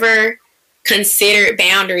never considered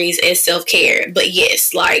boundaries as self-care, but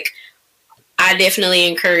yes, like, I definitely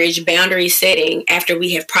encourage boundary setting after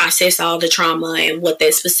we have processed all the trauma and what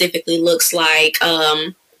that specifically looks like.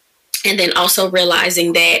 And then also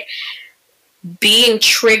realizing that being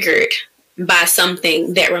triggered by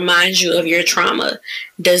something that reminds you of your trauma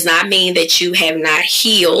does not mean that you have not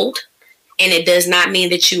healed, and it does not mean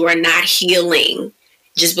that you are not healing.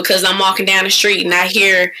 Just because I'm walking down the street and I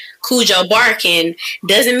hear Cujo barking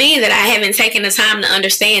doesn't mean that I haven't taken the time to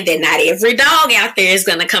understand that not every dog out there is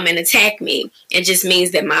going to come and attack me. It just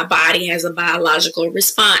means that my body has a biological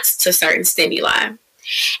response to certain stimuli.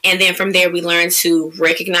 And then from there, we learn to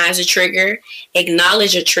recognize a trigger,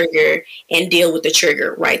 acknowledge a trigger, and deal with the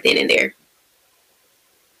trigger right then and there.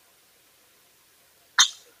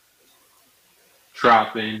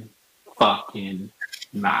 Dropping fucking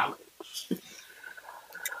knowledge.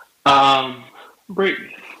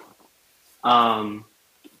 Brittany,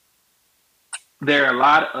 there are a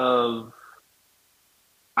lot of,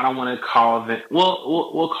 I don't want to call them,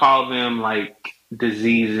 we'll call them like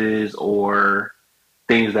diseases or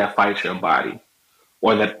things that fight your body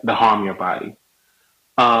or that harm your body.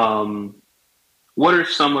 What are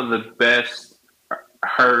some of the best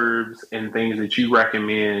herbs and things that you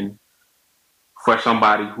recommend for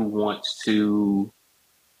somebody who wants to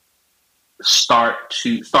start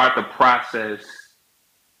the process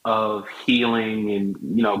of healing and,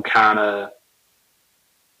 you know, kind of,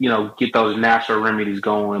 you know, get those natural remedies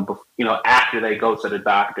going, you know, after they go to the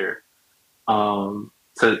doctor,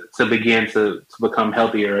 to begin to become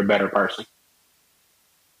healthier, a better person?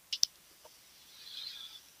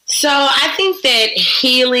 So I think that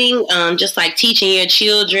healing, just like teaching your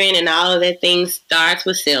children and all of that thing, starts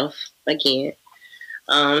with self again.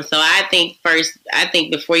 So I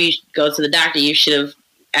think before you go to the doctor, you should have,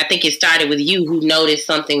 I think it started with you who noticed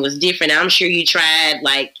something was different. I'm sure you tried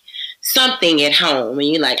like something at home and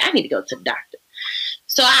you're like, I need to go to the doctor.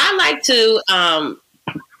 So I like to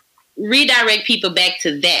redirect people back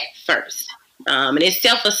to that first. And it's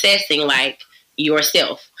self-assessing, like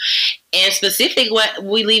yourself. And specific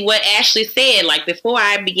what Ashley said, like before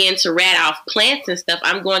I begin to rat off plants and stuff,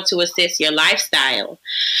 I'm going to assess your lifestyle,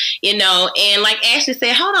 you know, and like Ashley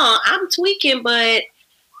said, hold on, I'm tweaking,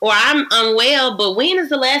 or I'm unwell, but when is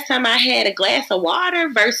the last time I had a glass of water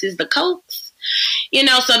versus the Cokes? You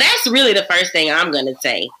know, so that's really the first thing I'm going to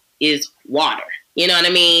say is water. You know what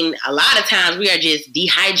I mean? A lot of times we are just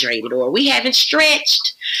dehydrated or we haven't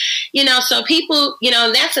stretched So people,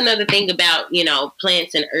 that's another thing about,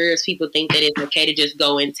 plants and herbs. People think that it's okay to just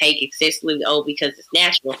go and take excessively, because it's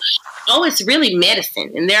natural. Oh, it's really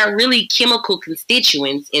medicine. And there are really chemical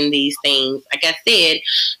constituents in these things. Like I said,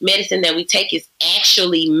 medicine that we take is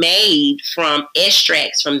actually made from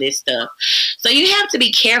extracts from this stuff. So you have to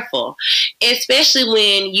be careful, especially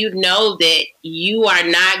when you know that you are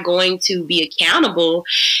not going to be accountable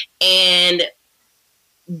and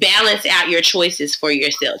balance out your choices for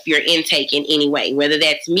yourself, your intake in any way, whether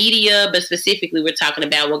that's media, but specifically we're talking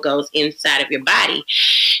about what goes inside of your body.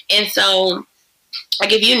 And so,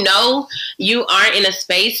 like, if you aren't in a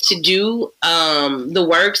space to do the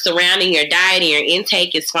work surrounding your diet and your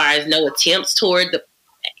intake, as far as no attempts toward the,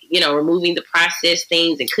 removing the processed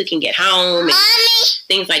things and cooking at home and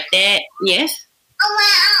things like that. Yes? I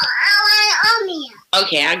want oatmeal.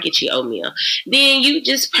 Okay, I'll get you oatmeal. Then you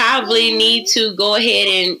just probably need to go ahead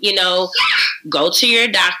and, go to your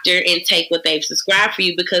doctor and take what they've prescribed for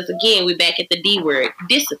you, because, again, we're back at the D word,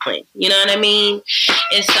 discipline. You know what I mean?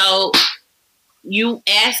 And so you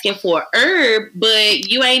asking for herb, but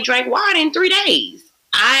you ain't drank water in 3 days.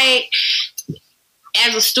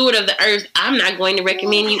 As a steward of the herbs, I'm not going to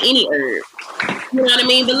recommend you any herb. You know what I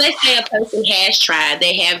mean? But let's say a person has tried,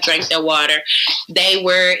 they have drank their water, they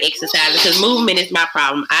were exercising, because movement is my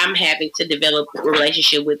problem. I'm having to develop a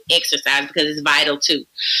relationship with exercise because it's vital too.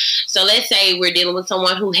 So let's say we're dealing with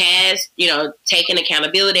someone who has, taken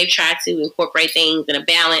accountability, they've tried to incorporate things in a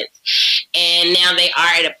balance, and now they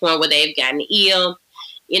are at a point where they've gotten ill.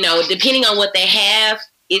 Depending on what they have,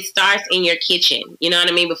 it starts in your kitchen. You know what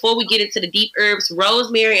I mean? Before we get into the deep herbs,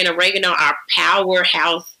 rosemary and oregano are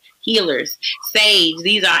powerhouse healers. Sage,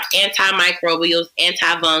 these are antimicrobials,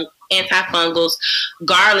 antifungals.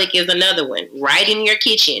 Garlic is another one, right in your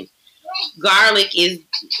kitchen. Garlic is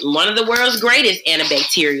one of the world's greatest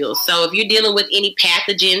antibacterials. So if you're dealing with any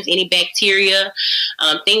pathogens, any bacteria,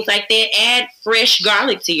 things like that, add fresh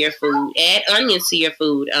garlic to your food. Add onions to your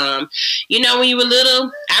food. When you were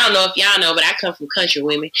little, I don't know if y'all know, but I come from country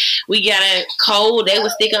women. We got a cold, they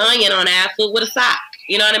would stick an onion on our foot with a sock.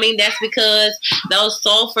 You know what I mean? That's because those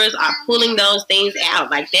sulfurs are pulling those things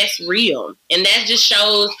out. Like, that's real. And that just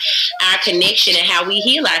shows our connection and how we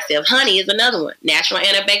heal ourselves. Honey is another one. Natural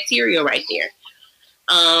antibacterial right there.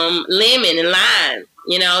 Lemon and lime,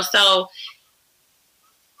 So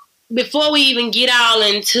before we even get all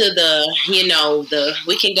into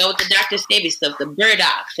we can go with the Dr. Sebi stuff, the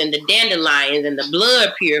burdocks and the dandelions and the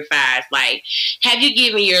blood purifiers. Like, have you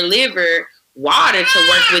given your liver water to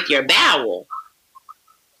work with your bowel?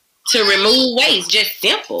 To remove waste, just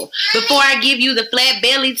simple. Before I give you the flat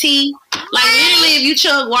belly tea, like, literally, if you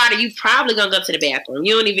chug water, you probably gonna go to the bathroom.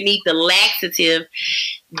 You don't even need the laxative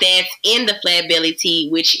that's in the flat belly tea,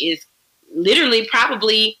 which is literally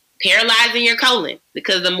probably paralyzing your colon,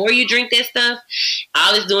 because the more you drink that stuff,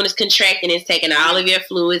 all it's doing is contracting. It's taking all of your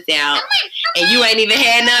fluids out, and you ain't even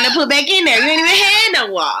had nothing to put back in there. You ain't even had no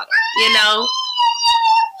water,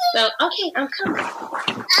 So, okay, I'm coming.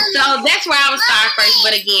 So that's where I would start first.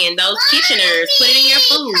 But again, those kitchen herbs, put it in your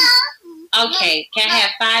food. Okay, can I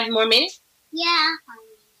have 5 more minutes? Yeah.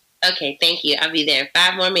 Okay, thank you. I'll be there.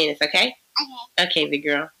 5 more minutes, okay? Okay. Okay, big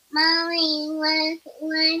girl. Mommy, my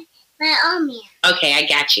oatmeal. Okay, I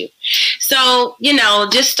got you. So,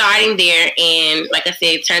 just starting there, and like I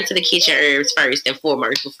said, turn to the kitchen herbs first and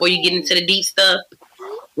foremost before you get into the deep stuff.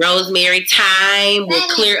 Rosemary, thyme will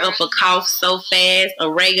clear up a cough so fast.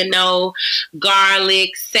 Oregano,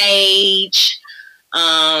 garlic, sage,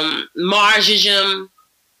 marjoram,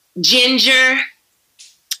 ginger,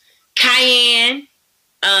 cayenne.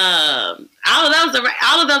 All of those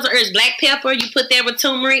are herbs. Black pepper, you put that with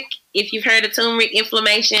turmeric. If you've heard of turmeric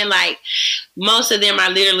inflammation, like, most of them are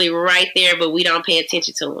literally right there, but we don't pay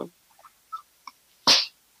attention to them.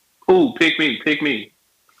 Ooh, pick me.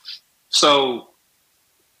 So,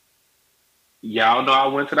 y'all know I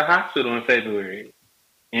went to the hospital in February.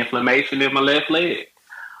 Inflammation in my left leg.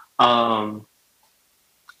 I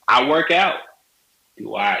work out.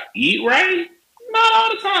 Do I eat right? Not all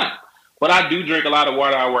the time. But I do drink a lot of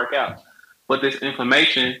water. I work out. But this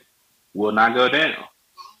inflammation will not go down.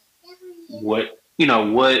 What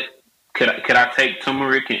could I take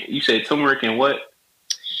turmeric? You said turmeric and what?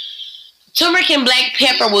 Turmeric and black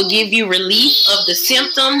pepper will give you relief of the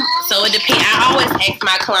symptom. So it depends. I always ask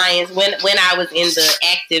my clients when I was in the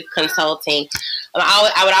active consulting,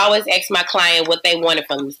 I would always ask my client what they wanted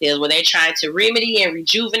from themselves. Were they trying to remedy and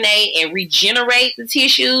rejuvenate and regenerate the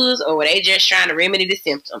tissues, or were they just trying to remedy the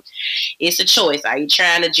symptom? It's a choice. Are you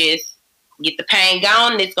trying to just get the pain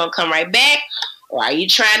gone and it's going to come right back? Or are you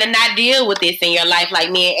trying to not deal with this in your life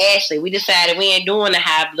like me and Ashley? We decided we ain't doing the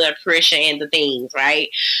high blood pressure and the things, right?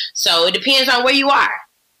 So it depends on where you are.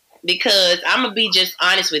 Because I'm going to be just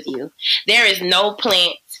honest with you. There is no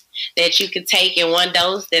plant that you could take in one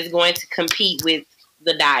dose that's going to compete with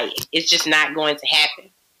the diet. It's just not going to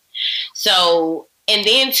happen. So, and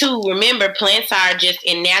then too, remember, plants are just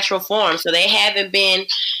in natural form. So they haven't been,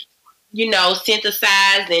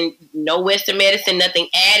 synthesized, and no Western medicine, nothing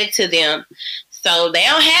added to them. So they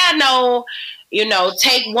don't have no,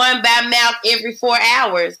 take one by mouth every 4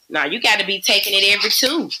 hours. No, you got to be taking it every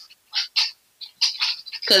 2.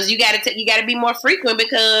 Because you got to be more frequent,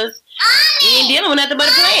 because you ain't dealing with nothing but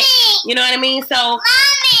a plant. You know what I mean? So,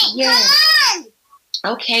 yeah.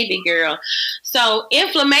 Okay, big girl. So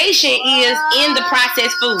inflammation is in the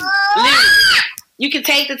processed food. Literally. You can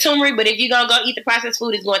take the turmeric, but if you're going to go eat the processed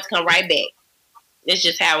food, it's going to come right back. That's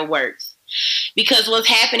just how it works. Because what's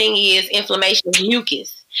happening is inflammation is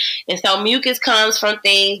mucus. And so mucus comes from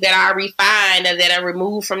things that are refined or that are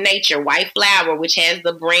removed from nature. White flour, which has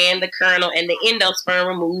the bran, the kernel, and the endosperm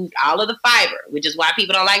removed, all of the fiber, which is why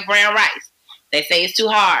people don't like brown rice. They say it's too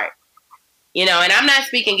hard. And I'm not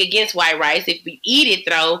speaking against white rice. If you eat it,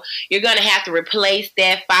 though, you're going to have to replace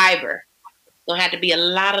that fiber. It's going to have to be a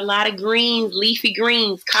lot of greens, leafy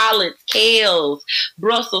greens, collards, kales,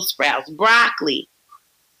 Brussels sprouts, broccoli.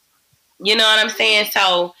 You know what I'm saying?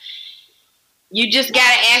 So you just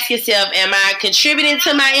got to ask yourself, am I contributing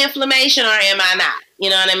to my inflammation or am I not? You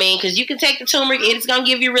know what I mean? Because you can take the turmeric, it's going to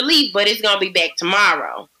give you relief, but it's going to be back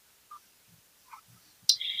tomorrow.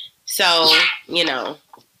 So,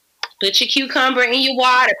 put your cucumber in your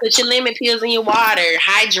water. Put your lemon peels in your water.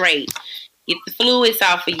 Hydrate. Get the fluids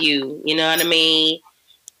off of you. You know what I mean?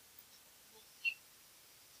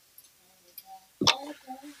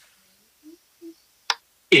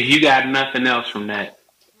 If you got nothing else from that,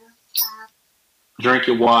 drink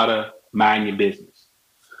your water, mind your business.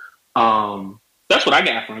 That's what I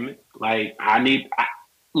got from it. Like,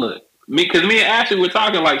 because me and Ashley were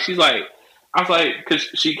talking, like, I was like, because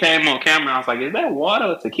she came on camera, I was like, is that water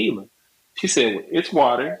or tequila? She said, it's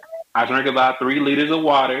water. I drink about 3 liters of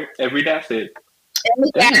water every day. I said,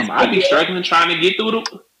 damn, I be struggling trying to get through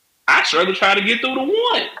the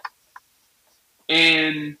one.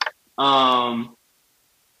 And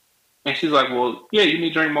she's like, well, yeah, you need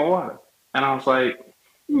to drink more water. And I was like,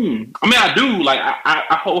 I mean, I do. Like,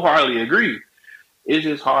 I wholeheartedly agree. It's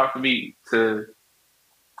just hard for me to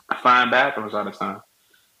find bathrooms all the time.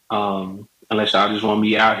 Unless y'all just want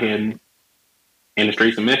me out here in the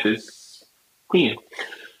streets of Memphis. Yeah.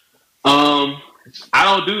 I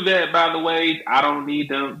don't do that, by the way. I don't need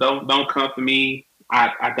them. Don't come for me.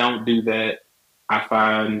 I don't do that. I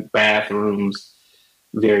find bathrooms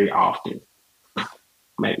very often.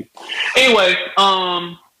 Maybe. Anyway,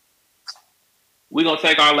 we're going to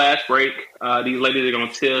take our last break. These ladies are going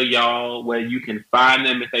to tell y'all where you can find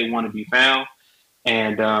them if they want to be found.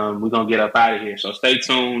 And we're going to get up out of here. So stay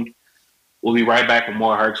tuned. We'll be right back with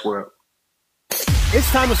more Herc's World. It's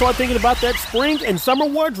time to start thinking about that spring and summer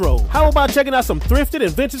wardrobe. How about checking out some thrifted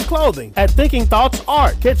and vintage clothing at Thinking Thoughts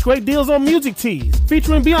Art? Catch great deals on music tees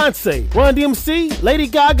featuring Beyonce, Run DMC, Lady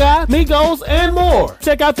Gaga, Migos, and more.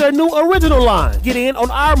 Check out their new original line. Get in on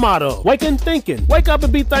our motto, Wakin' Thinking. Wake up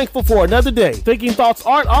and be thankful for another day. Thinking Thoughts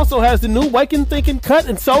Art also has the new Wakin' Thinking cut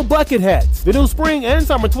and sew bucket hats. The new spring and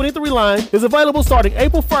summer 23 line is available starting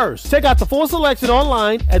April 1st. Check out the full selection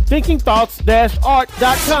online at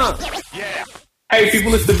thinkingthoughts-art.com. Yeah. Hey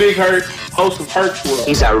people, it's the Big Herc, host of Herc's World.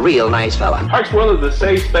 He's a real nice fella. Herc's World is a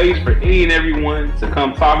safe space for any and everyone to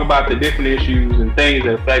come talk about the different issues and things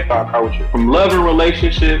that affect our culture. From love and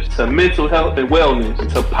relationships to mental health and wellness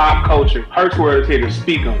to pop culture, Herc's World is here to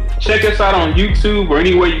speak on it. Check us out on YouTube or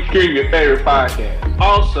anywhere you stream your favorite podcast.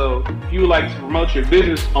 Also, if you would like to promote your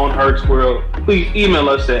business on Herc's World, please email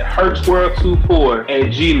us at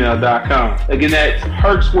hercsworld24@gmail.com. Again, that's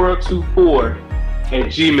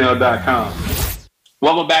hercsworld24@gmail.com.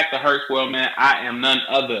 Welcome back to Herc's World, man. I am none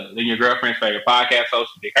other than your girlfriend's favorite podcast host,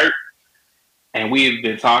 Big Herc. And we have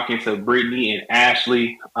been talking to Brittany and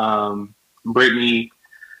Ashley. Brittany,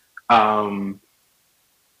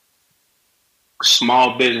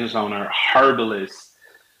 small business owner, herbalist.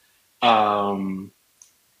 I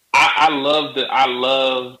loved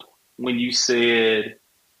when you said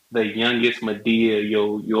the youngest Madea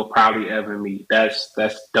you'll probably ever meet. That's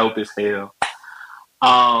dope as hell.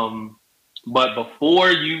 But before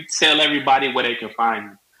you tell everybody where they can find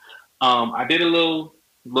you, I did a little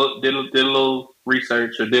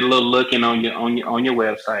research or did a little looking on your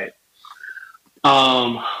website.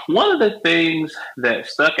 One of the things that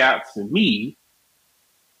stuck out to me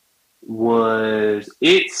was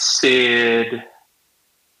it said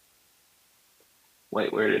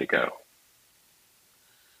Wait, where did it go?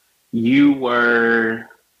 You were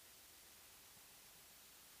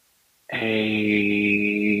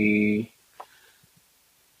a...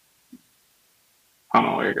 Hold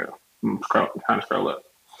on, where it go? I'm trying to scroll up.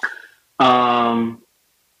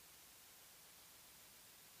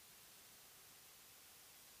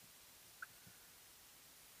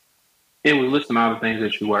 It was listing all the things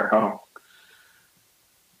that you were. Hold on.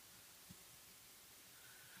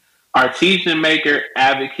 Artesian maker,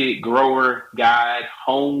 advocate, grower, guide,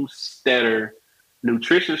 homesteader,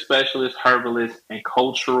 nutrition specialist, herbalist, and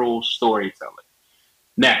cultural storyteller.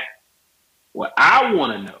 Now, what I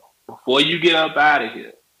want to know before you get up out of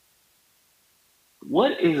here,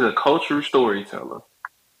 what is a cultural storyteller?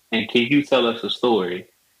 And can you tell us a story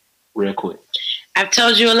real quick? I've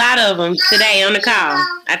told you a lot of them today on the call.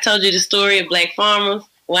 I told you the story of Black Farmers.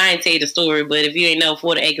 Well, I ain't tell you the story, but if you ain't know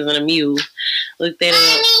 40 Acres and a Mule, look that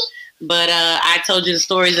up. But I told you the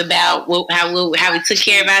stories about how we took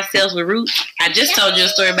care of ourselves with roots. I just told you a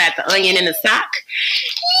story about the onion and the sock.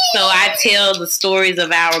 So I tell the stories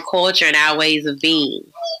of our culture and our ways of being.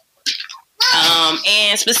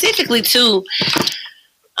 And specifically, too,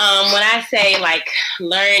 when I say, like,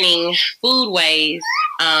 learning food ways,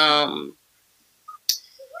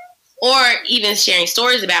 or even sharing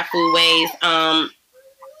stories about food ways,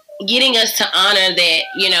 getting us to honor that,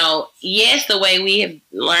 you know, yes, the way we have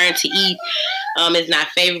learned to eat is not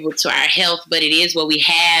favorable to our health, but it is what we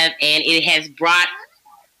have, and it has brought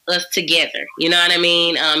us together. You know what I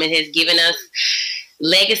mean? It has given us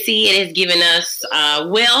legacy. It has given us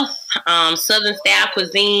wealth. Southern style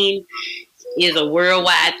cuisine is a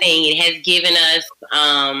worldwide thing. It has given us,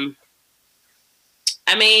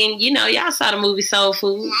 I mean, you know, y'all saw the movie Soul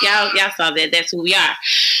Food. Y'all saw that. That's who we are.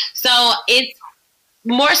 So it's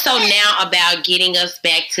more so now about getting us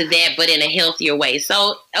back to that, but in a healthier way.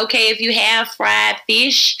 So, okay, if you have fried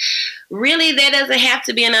fish, really that doesn't have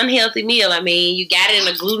to be an unhealthy meal. I mean, you got it in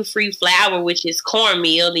a gluten-free flour, which is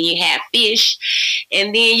cornmeal, then you have fish, and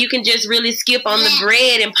then you can just really skip on the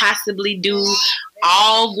bread and possibly do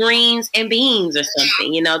all greens and beans or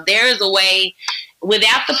something. You know, there is a way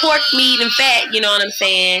without the pork, meat, and fat, you know what I'm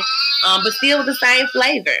saying, but still with the same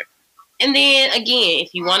flavor. And then, again,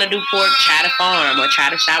 if you want to do pork, try to farm or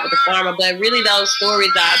try to shop with the farmer. But really, those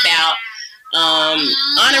stories are about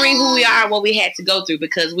honoring who we are, what we had to go through,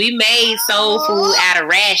 because we made soul food out of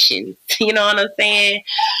rations. You know what I'm saying?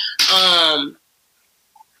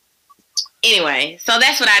 Anyway, so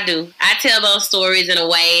that's what I do. I tell those stories in a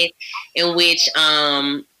way in which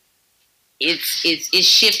it's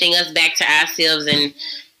shifting us back to ourselves and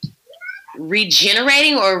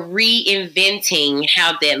regenerating or reinventing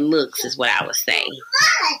how that looks is what I would say.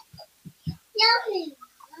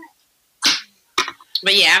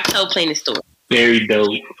 But yeah, I've told plenty of stories. Very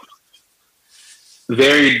dope.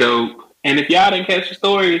 Very dope. And if y'all didn't catch the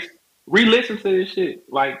stories, re-listen to this shit.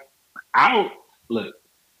 Like,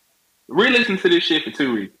 re-listen to this shit for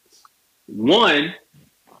two reasons. One,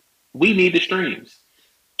 we need the streams.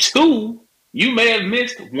 Two, you may have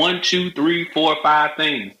missed 1, 2, 3, 4, 5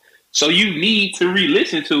 things. So you need to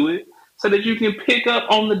re-listen to it so that you can pick up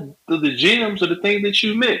on the gems or the things that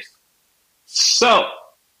you missed. So,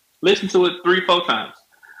 listen to it 3-4 times.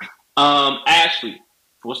 Ashley,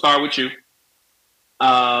 we'll start with you.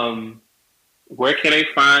 Where can they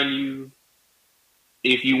find you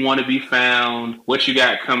if you want to be found? What you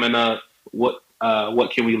got coming up? What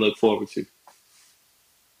can we look forward to?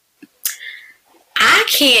 I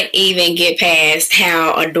can't even get past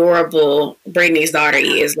how adorable Brittany's daughter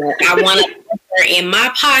is. Like, I want to put her in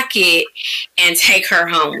my pocket and take her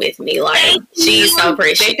home with me. Like, she's so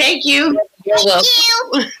precious. Thank you. You're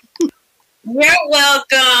welcome. You're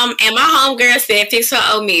welcome. And my homegirl said fix her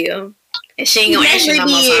oatmeal. And she ain't gonna ask you no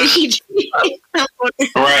more time.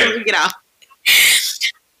 Right. Get off.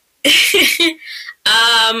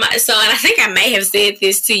 So, and I think I may have said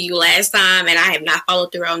this to you last time, and I have not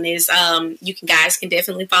followed through on this. You guys can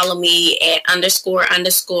definitely follow me at __ash.bash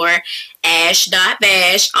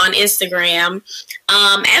on Instagram.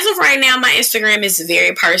 As of right now, my Instagram is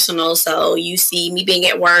very personal. So you see me being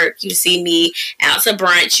at work, you see me out to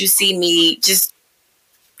brunch, you see me just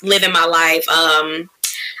living my life.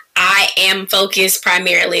 I am focused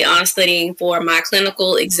primarily on studying for my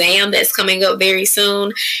clinical exam that's coming up very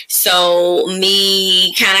soon. So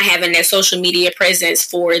me kind of having that social media presence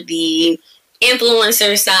for the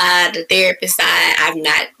influencer side, the therapist side, I've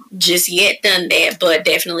not just yet done that, but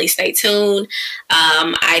definitely stay tuned.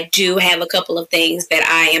 I do have a couple of things that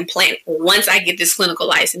I am planning. Once I get this clinical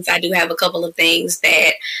license, I do have a couple of things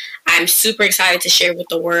that I'm super excited to share with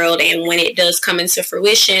the world. And when it does come into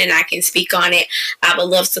fruition and I can speak on it, I would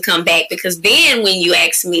love to come back, because then when you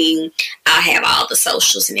ask me, I'll have all the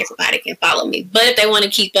socials and everybody can follow me. But if they want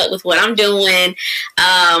to keep up with what I'm doing,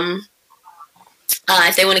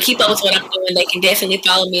 if they want to keep up with what I'm doing, they can definitely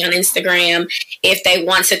follow me on Instagram. If they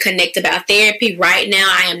want to connect about therapy, right now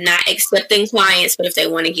I am not accepting clients, but if they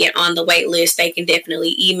want to get on the wait list, they can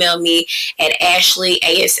definitely email me at Ashley,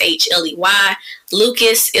 ASHLEY,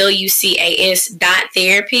 Lucas,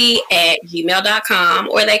 LUCAS.therapy@gmail.com,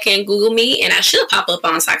 or they can Google me and I should pop up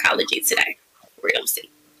on Psychology Today. We're going to see.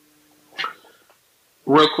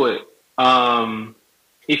 Real quick,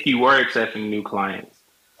 if you were accepting new clients,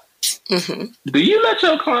 do you let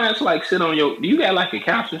your clients like sit on your? Do you got like a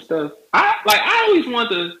couch and stuff? I always want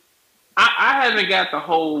to. I haven't got the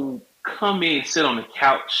whole come in sit on the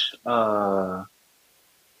couch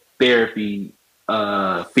therapy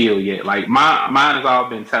feel yet. Like mine has all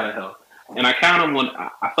been telehealth, and I count them when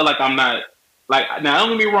I feel like I'm not like. Now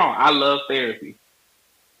don't get me wrong, I love therapy.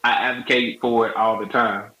 I advocate for it all the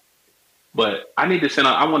time, but I need to sit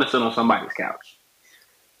on. I want to sit on somebody's couch.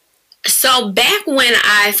 So back when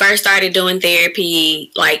I first started doing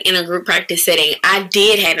therapy, like in a group practice setting, I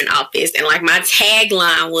did have an office, and like my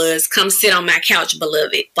tagline was "Come sit on my couch,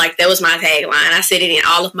 beloved." Like that was my tagline. I said it in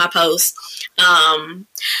all of my posts.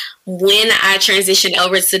 When I transitioned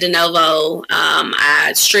over to De Novo,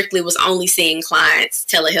 I strictly was only seeing clients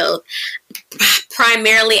telehealth.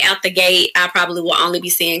 Primarily out the gate, I probably will only be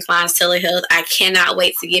seeing clients telehealth. I cannot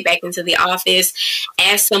wait to get back into the office.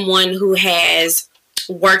 As someone who has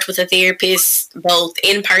worked with a therapist both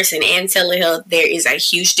in person and telehealth, there is a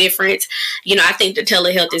huge difference. You know, I think the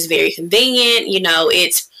telehealth is very convenient. You know,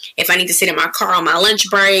 it's if I need to sit in my car on my lunch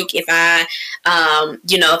break, if I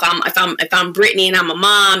if I'm Brittany and I'm a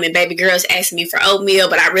mom and baby girl's asking me for oatmeal,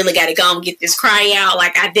 but I really got to go and get this cry out,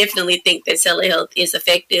 like I definitely think that telehealth is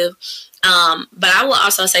effective. But I will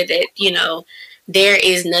also say that, you know, there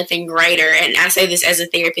is nothing greater, and I say this as a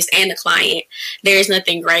therapist and a client, there is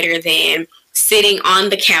nothing greater than sitting on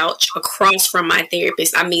the couch across from my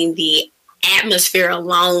therapist. I mean, the atmosphere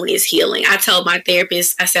alone is healing. I told my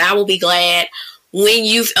therapist, I said, I will be glad when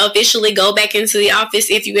you officially go back into the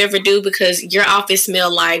office, if you ever do, because your office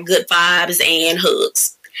smell like good vibes and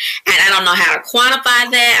hugs. And I don't know how to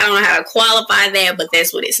quantify that. I don't know how to qualify that, but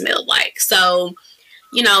that's what it smelled like. So,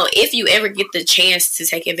 you know, if you ever get the chance to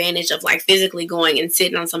take advantage of like physically going and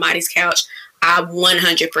sitting on somebody's couch, I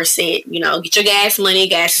 100%, you know, get your gas money.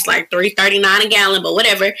 Gas is like $3.39 a gallon, but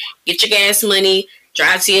whatever. Get your gas money,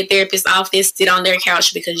 drive to your therapist's office, sit on their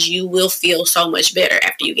couch, because you will feel so much better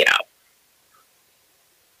after you get out.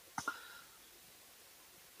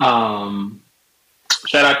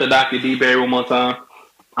 Shout out to Dr. D Berry one more time.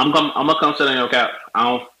 I'm gonna come sit on your couch.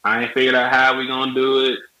 I ain't figured out how we gonna do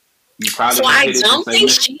it. So I don't think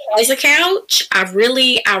she has a couch. I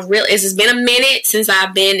really, it's been a minute since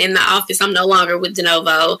I've been in the office. I'm no longer with De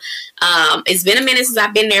Novo. It's been a minute since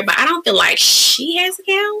I've been there, but I don't feel like she has a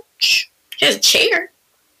couch. She has a chair.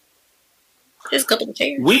 There's a couple of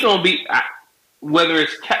chairs. We gonna be whether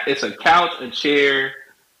it's a couch, a chair.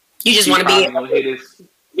 You just want to be.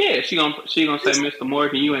 Yeah, she gonna say, Mr.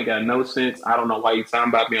 Morgan, you ain't got no sense. I don't know why you talking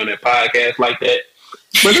about me on that podcast like that.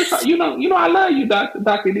 But it's, you know, I love you,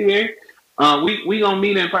 Dr. D. We gonna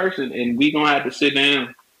meet in person, and we gonna have to sit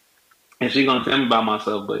down, and she gonna tell me about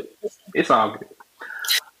myself. But it's all good.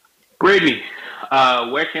 Brittany,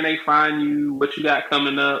 where can they find you? What you got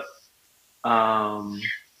coming up? All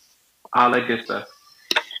that good stuff.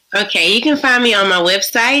 Okay, you can find me on my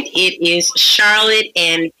website. It is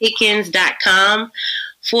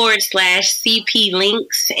charlotteandpickens.com/CP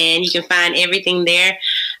links, and you can find everything there.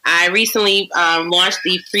 I recently launched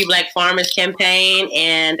the Free Black Farmers campaign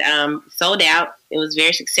and sold out. It was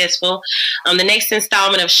very successful. The next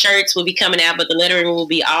installment of shirts will be coming out, but the lettering will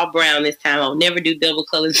be all brown this time. I'll never do double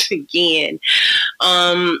colors again.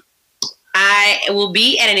 I will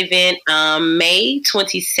be at an event May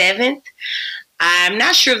 27th. I'm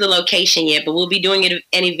not sure of the location yet, but we'll be doing an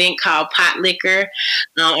event called Pot Liquor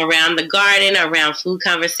around the garden, around food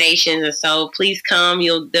conversations. And so please come.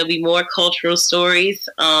 There'll be more cultural stories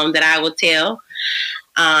that I will tell.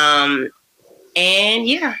 And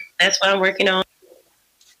yeah, that's what I'm working on.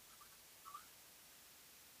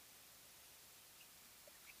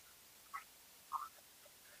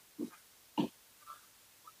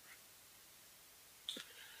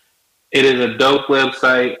 It is a dope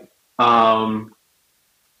website.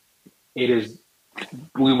 It is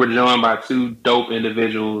we were joined by two dope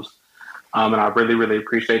individuals. And I really, really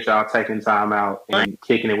appreciate y'all taking time out and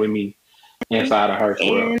kicking it with me inside of Herc's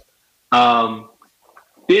World.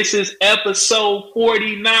 This is episode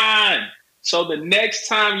 49. So the next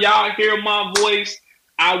time y'all hear my voice,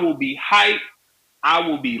 I will be hyped. I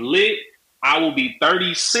will be lit. I will be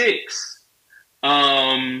 36.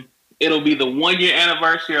 It'll be the 1 year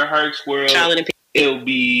anniversary of Herc's World. It'll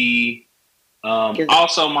be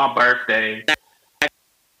also my birthday.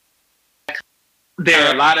 There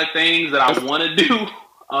are a lot of things that I want to do.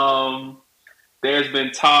 There's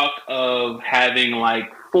been talk of having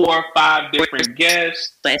like 4 or 5 different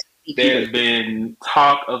guests. There's been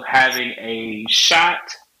talk of having a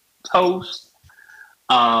shot toast.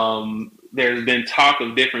 There's been talk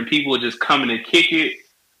of different people just coming to kick it.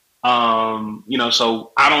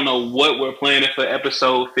 So I don't know what we're planning for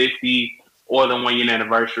episode 50 or the 1 year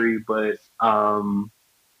anniversary, but I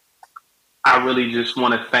really just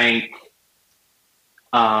want to thank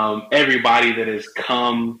everybody that has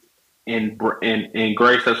come and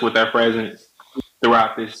graced us with their presence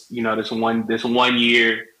throughout this, this one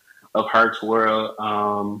year of Herc's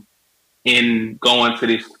World, in going to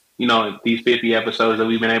this, these 50 episodes that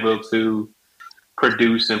we've been able to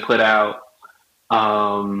produce and put out.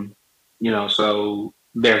 So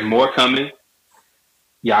there's more coming.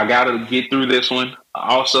 Y'all got to get through this one.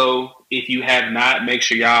 Also, if you have not, make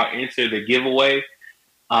sure y'all enter the giveaway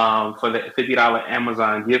for the $50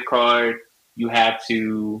 Amazon gift card. You have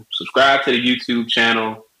to subscribe to the YouTube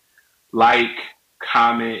channel, like,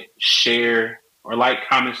 comment, share, or like,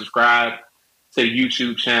 comment, subscribe to the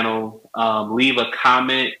YouTube channel. Leave a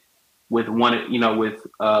comment with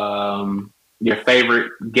your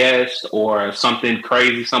favorite guest or something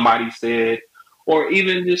crazy somebody said, or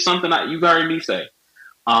even just something that you've heard me say.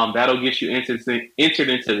 That'll get you entered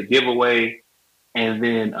into the giveaway, and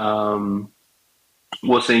then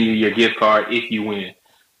we'll send you your gift card if you win.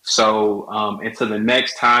 So until the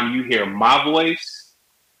next time you hear my voice,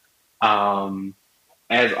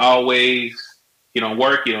 as always, you don't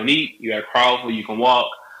work, you don't eat, you gotta crawl before you can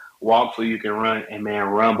walk before you can run, and man,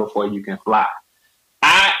 run before you can fly.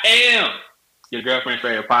 I am your girlfriend's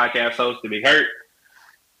favorite podcast host, The Big Hurt,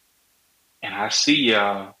 and I see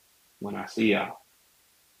y'all when I see y'all.